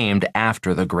are named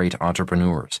after the great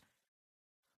entrepreneurs.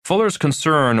 Fuller's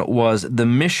concern was the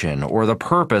mission or the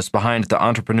purpose behind the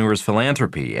entrepreneurs'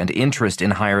 philanthropy and interest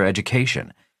in higher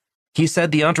education. He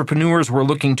said the entrepreneurs were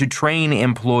looking to train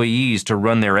employees to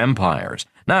run their empires,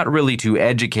 not really to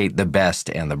educate the best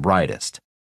and the brightest.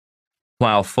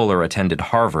 While Fuller attended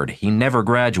Harvard, he never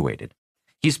graduated.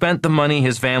 He spent the money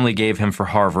his family gave him for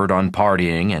Harvard on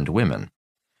partying and women.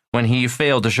 When he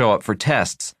failed to show up for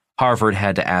tests, Harvard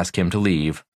had to ask him to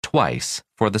leave twice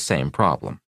for the same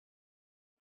problem.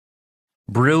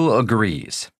 Brill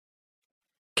agrees.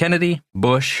 Kennedy,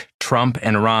 Bush, Trump,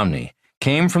 and Romney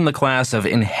came from the class of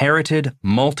inherited,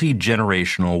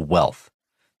 multi-generational wealth.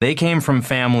 They came from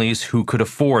families who could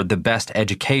afford the best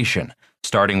education,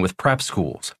 starting with prep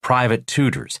schools, private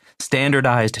tutors,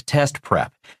 standardized test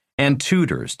prep, and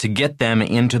tutors to get them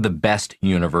into the best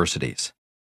universities.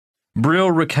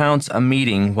 Brill recounts a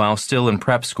meeting while still in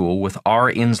prep school with R.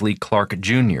 Inslee Clark,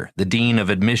 Jr., the dean of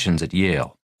admissions at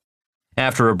Yale.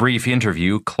 After a brief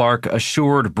interview, Clark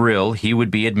assured Brill he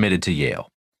would be admitted to Yale.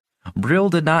 Brill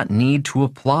did not need to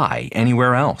apply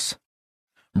anywhere else.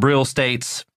 Brill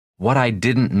states, "What I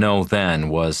didn't know then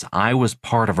was I was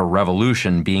part of a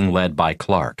revolution being led by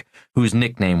Clark, whose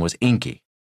nickname was Inky.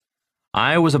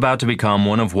 I was about to become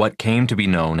one of what came to be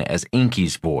known as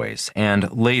Inky's boys,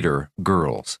 and later,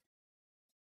 girls."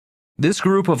 This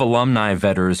group of alumni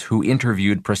vetters who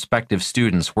interviewed prospective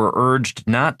students were urged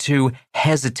not to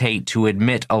hesitate to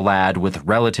admit a lad with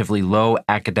relatively low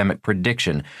academic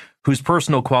prediction whose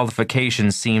personal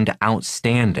qualifications seemed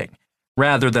outstanding,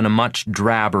 rather than a much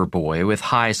drabber boy with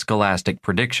high scholastic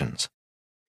predictions.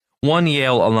 One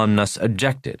Yale alumnus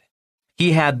objected.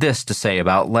 He had this to say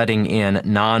about letting in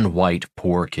non-white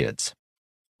poor kids.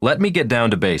 "Let me get down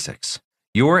to basics.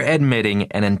 You're admitting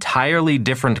an entirely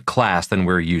different class than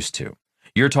we're used to.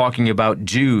 You're talking about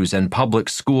Jews and public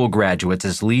school graduates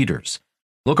as leaders.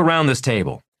 Look around this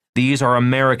table. These are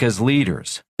America's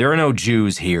leaders. There are no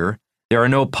Jews here. There are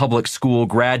no public school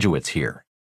graduates here."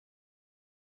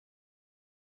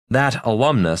 That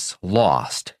alumnus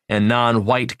lost, and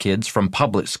non-white kids from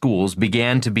public schools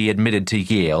began to be admitted to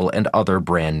Yale and other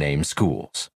brand-name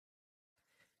schools.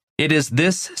 It is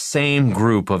this same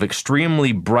group of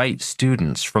extremely bright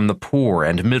students from the poor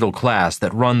and middle class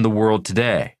that run the world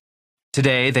today.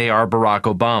 Today they are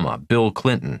Barack Obama, Bill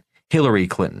Clinton, Hillary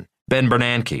Clinton, Ben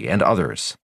Bernanke, and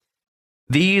others.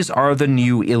 These are the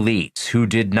new elites who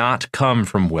did not come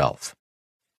from wealth.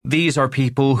 These are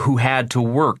people who had to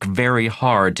work very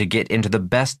hard to get into the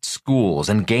best schools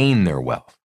and gain their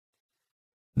wealth.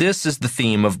 This is the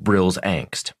theme of Brill's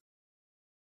angst.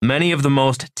 Many of the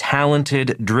most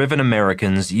talented, driven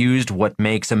Americans used what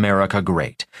makes America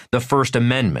great: the First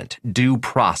Amendment, due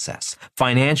process,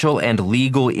 financial and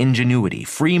legal ingenuity,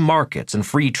 free markets and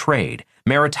free trade,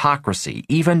 meritocracy,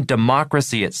 even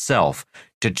democracy itself,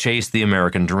 to chase the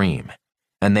American dream.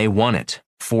 And they won it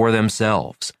for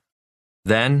themselves.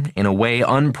 Then, in a way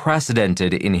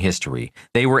unprecedented in history,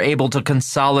 they were able to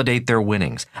consolidate their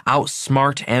winnings,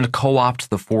 outsmart and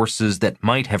co-opt the forces that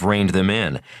might have reined them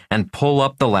in, and pull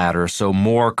up the ladder so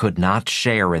more could not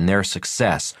share in their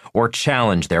success or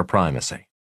challenge their primacy.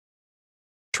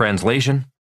 Translation: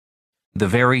 the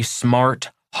very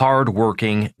smart,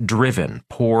 hard-working, driven,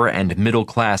 poor and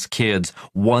middle-class kids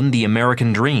won the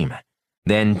American dream,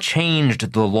 then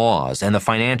changed the laws and the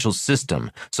financial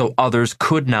system so others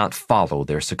could not follow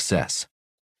their success.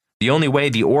 The only way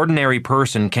the ordinary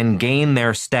person can gain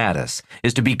their status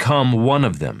is to become one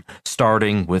of them,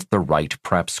 starting with the right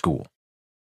prep school.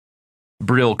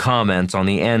 Brill comments on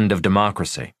the end of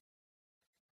democracy.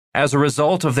 As a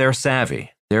result of their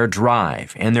savvy, their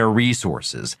drive, and their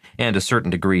resources, and a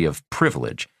certain degree of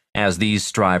privilege, as these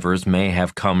strivers may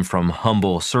have come from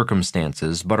humble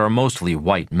circumstances but are mostly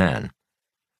white men,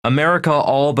 America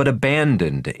all but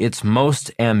abandoned its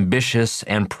most ambitious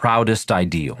and proudest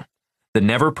ideal: the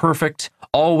never perfect,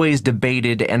 always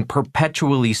debated, and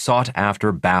perpetually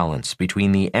sought-after balance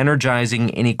between the energizing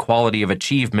inequality of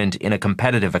achievement in a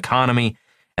competitive economy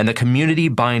and the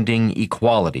community-binding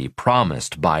equality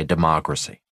promised by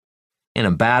democracy. In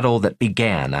a battle that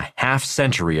began a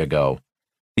half-century ago,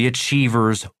 the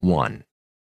achievers won.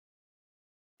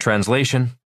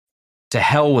 Translation: to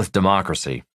hell with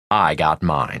democracy. I got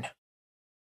mine.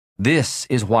 This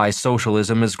is why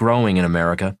socialism is growing in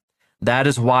America. That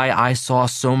is why I saw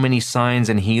so many signs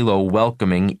in Hilo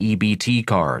welcoming EBT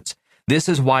cards. This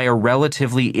is why a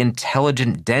relatively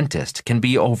intelligent dentist can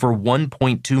be over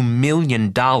 $1.2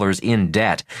 million in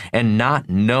debt and not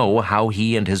know how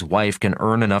he and his wife can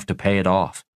earn enough to pay it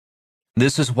off.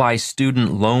 This is why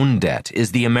student loan debt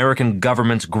is the American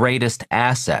government's greatest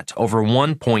asset, over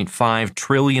 $1.5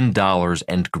 trillion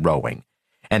and growing.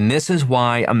 And this is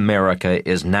why America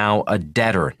is now a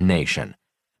debtor nation,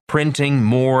 printing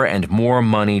more and more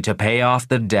money to pay off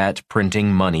the debt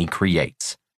printing money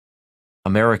creates.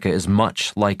 America is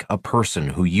much like a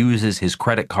person who uses his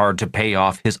credit card to pay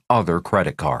off his other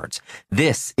credit cards.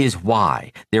 This is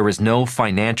why there is no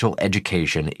financial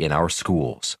education in our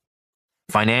schools.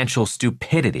 Financial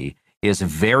stupidity is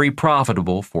very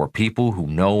profitable for people who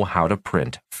know how to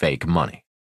print fake money.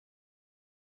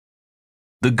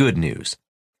 The good news.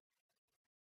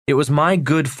 It was my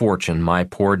good fortune my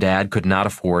poor dad could not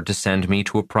afford to send me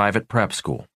to a private prep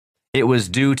school. It was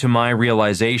due to my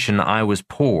realization I was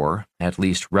poor, at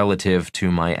least relative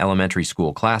to my elementary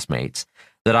school classmates,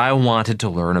 that I wanted to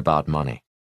learn about money.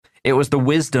 It was the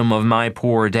wisdom of my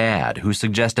poor dad who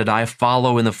suggested I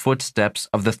follow in the footsteps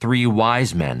of the 3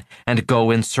 wise men and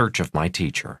go in search of my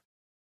teacher.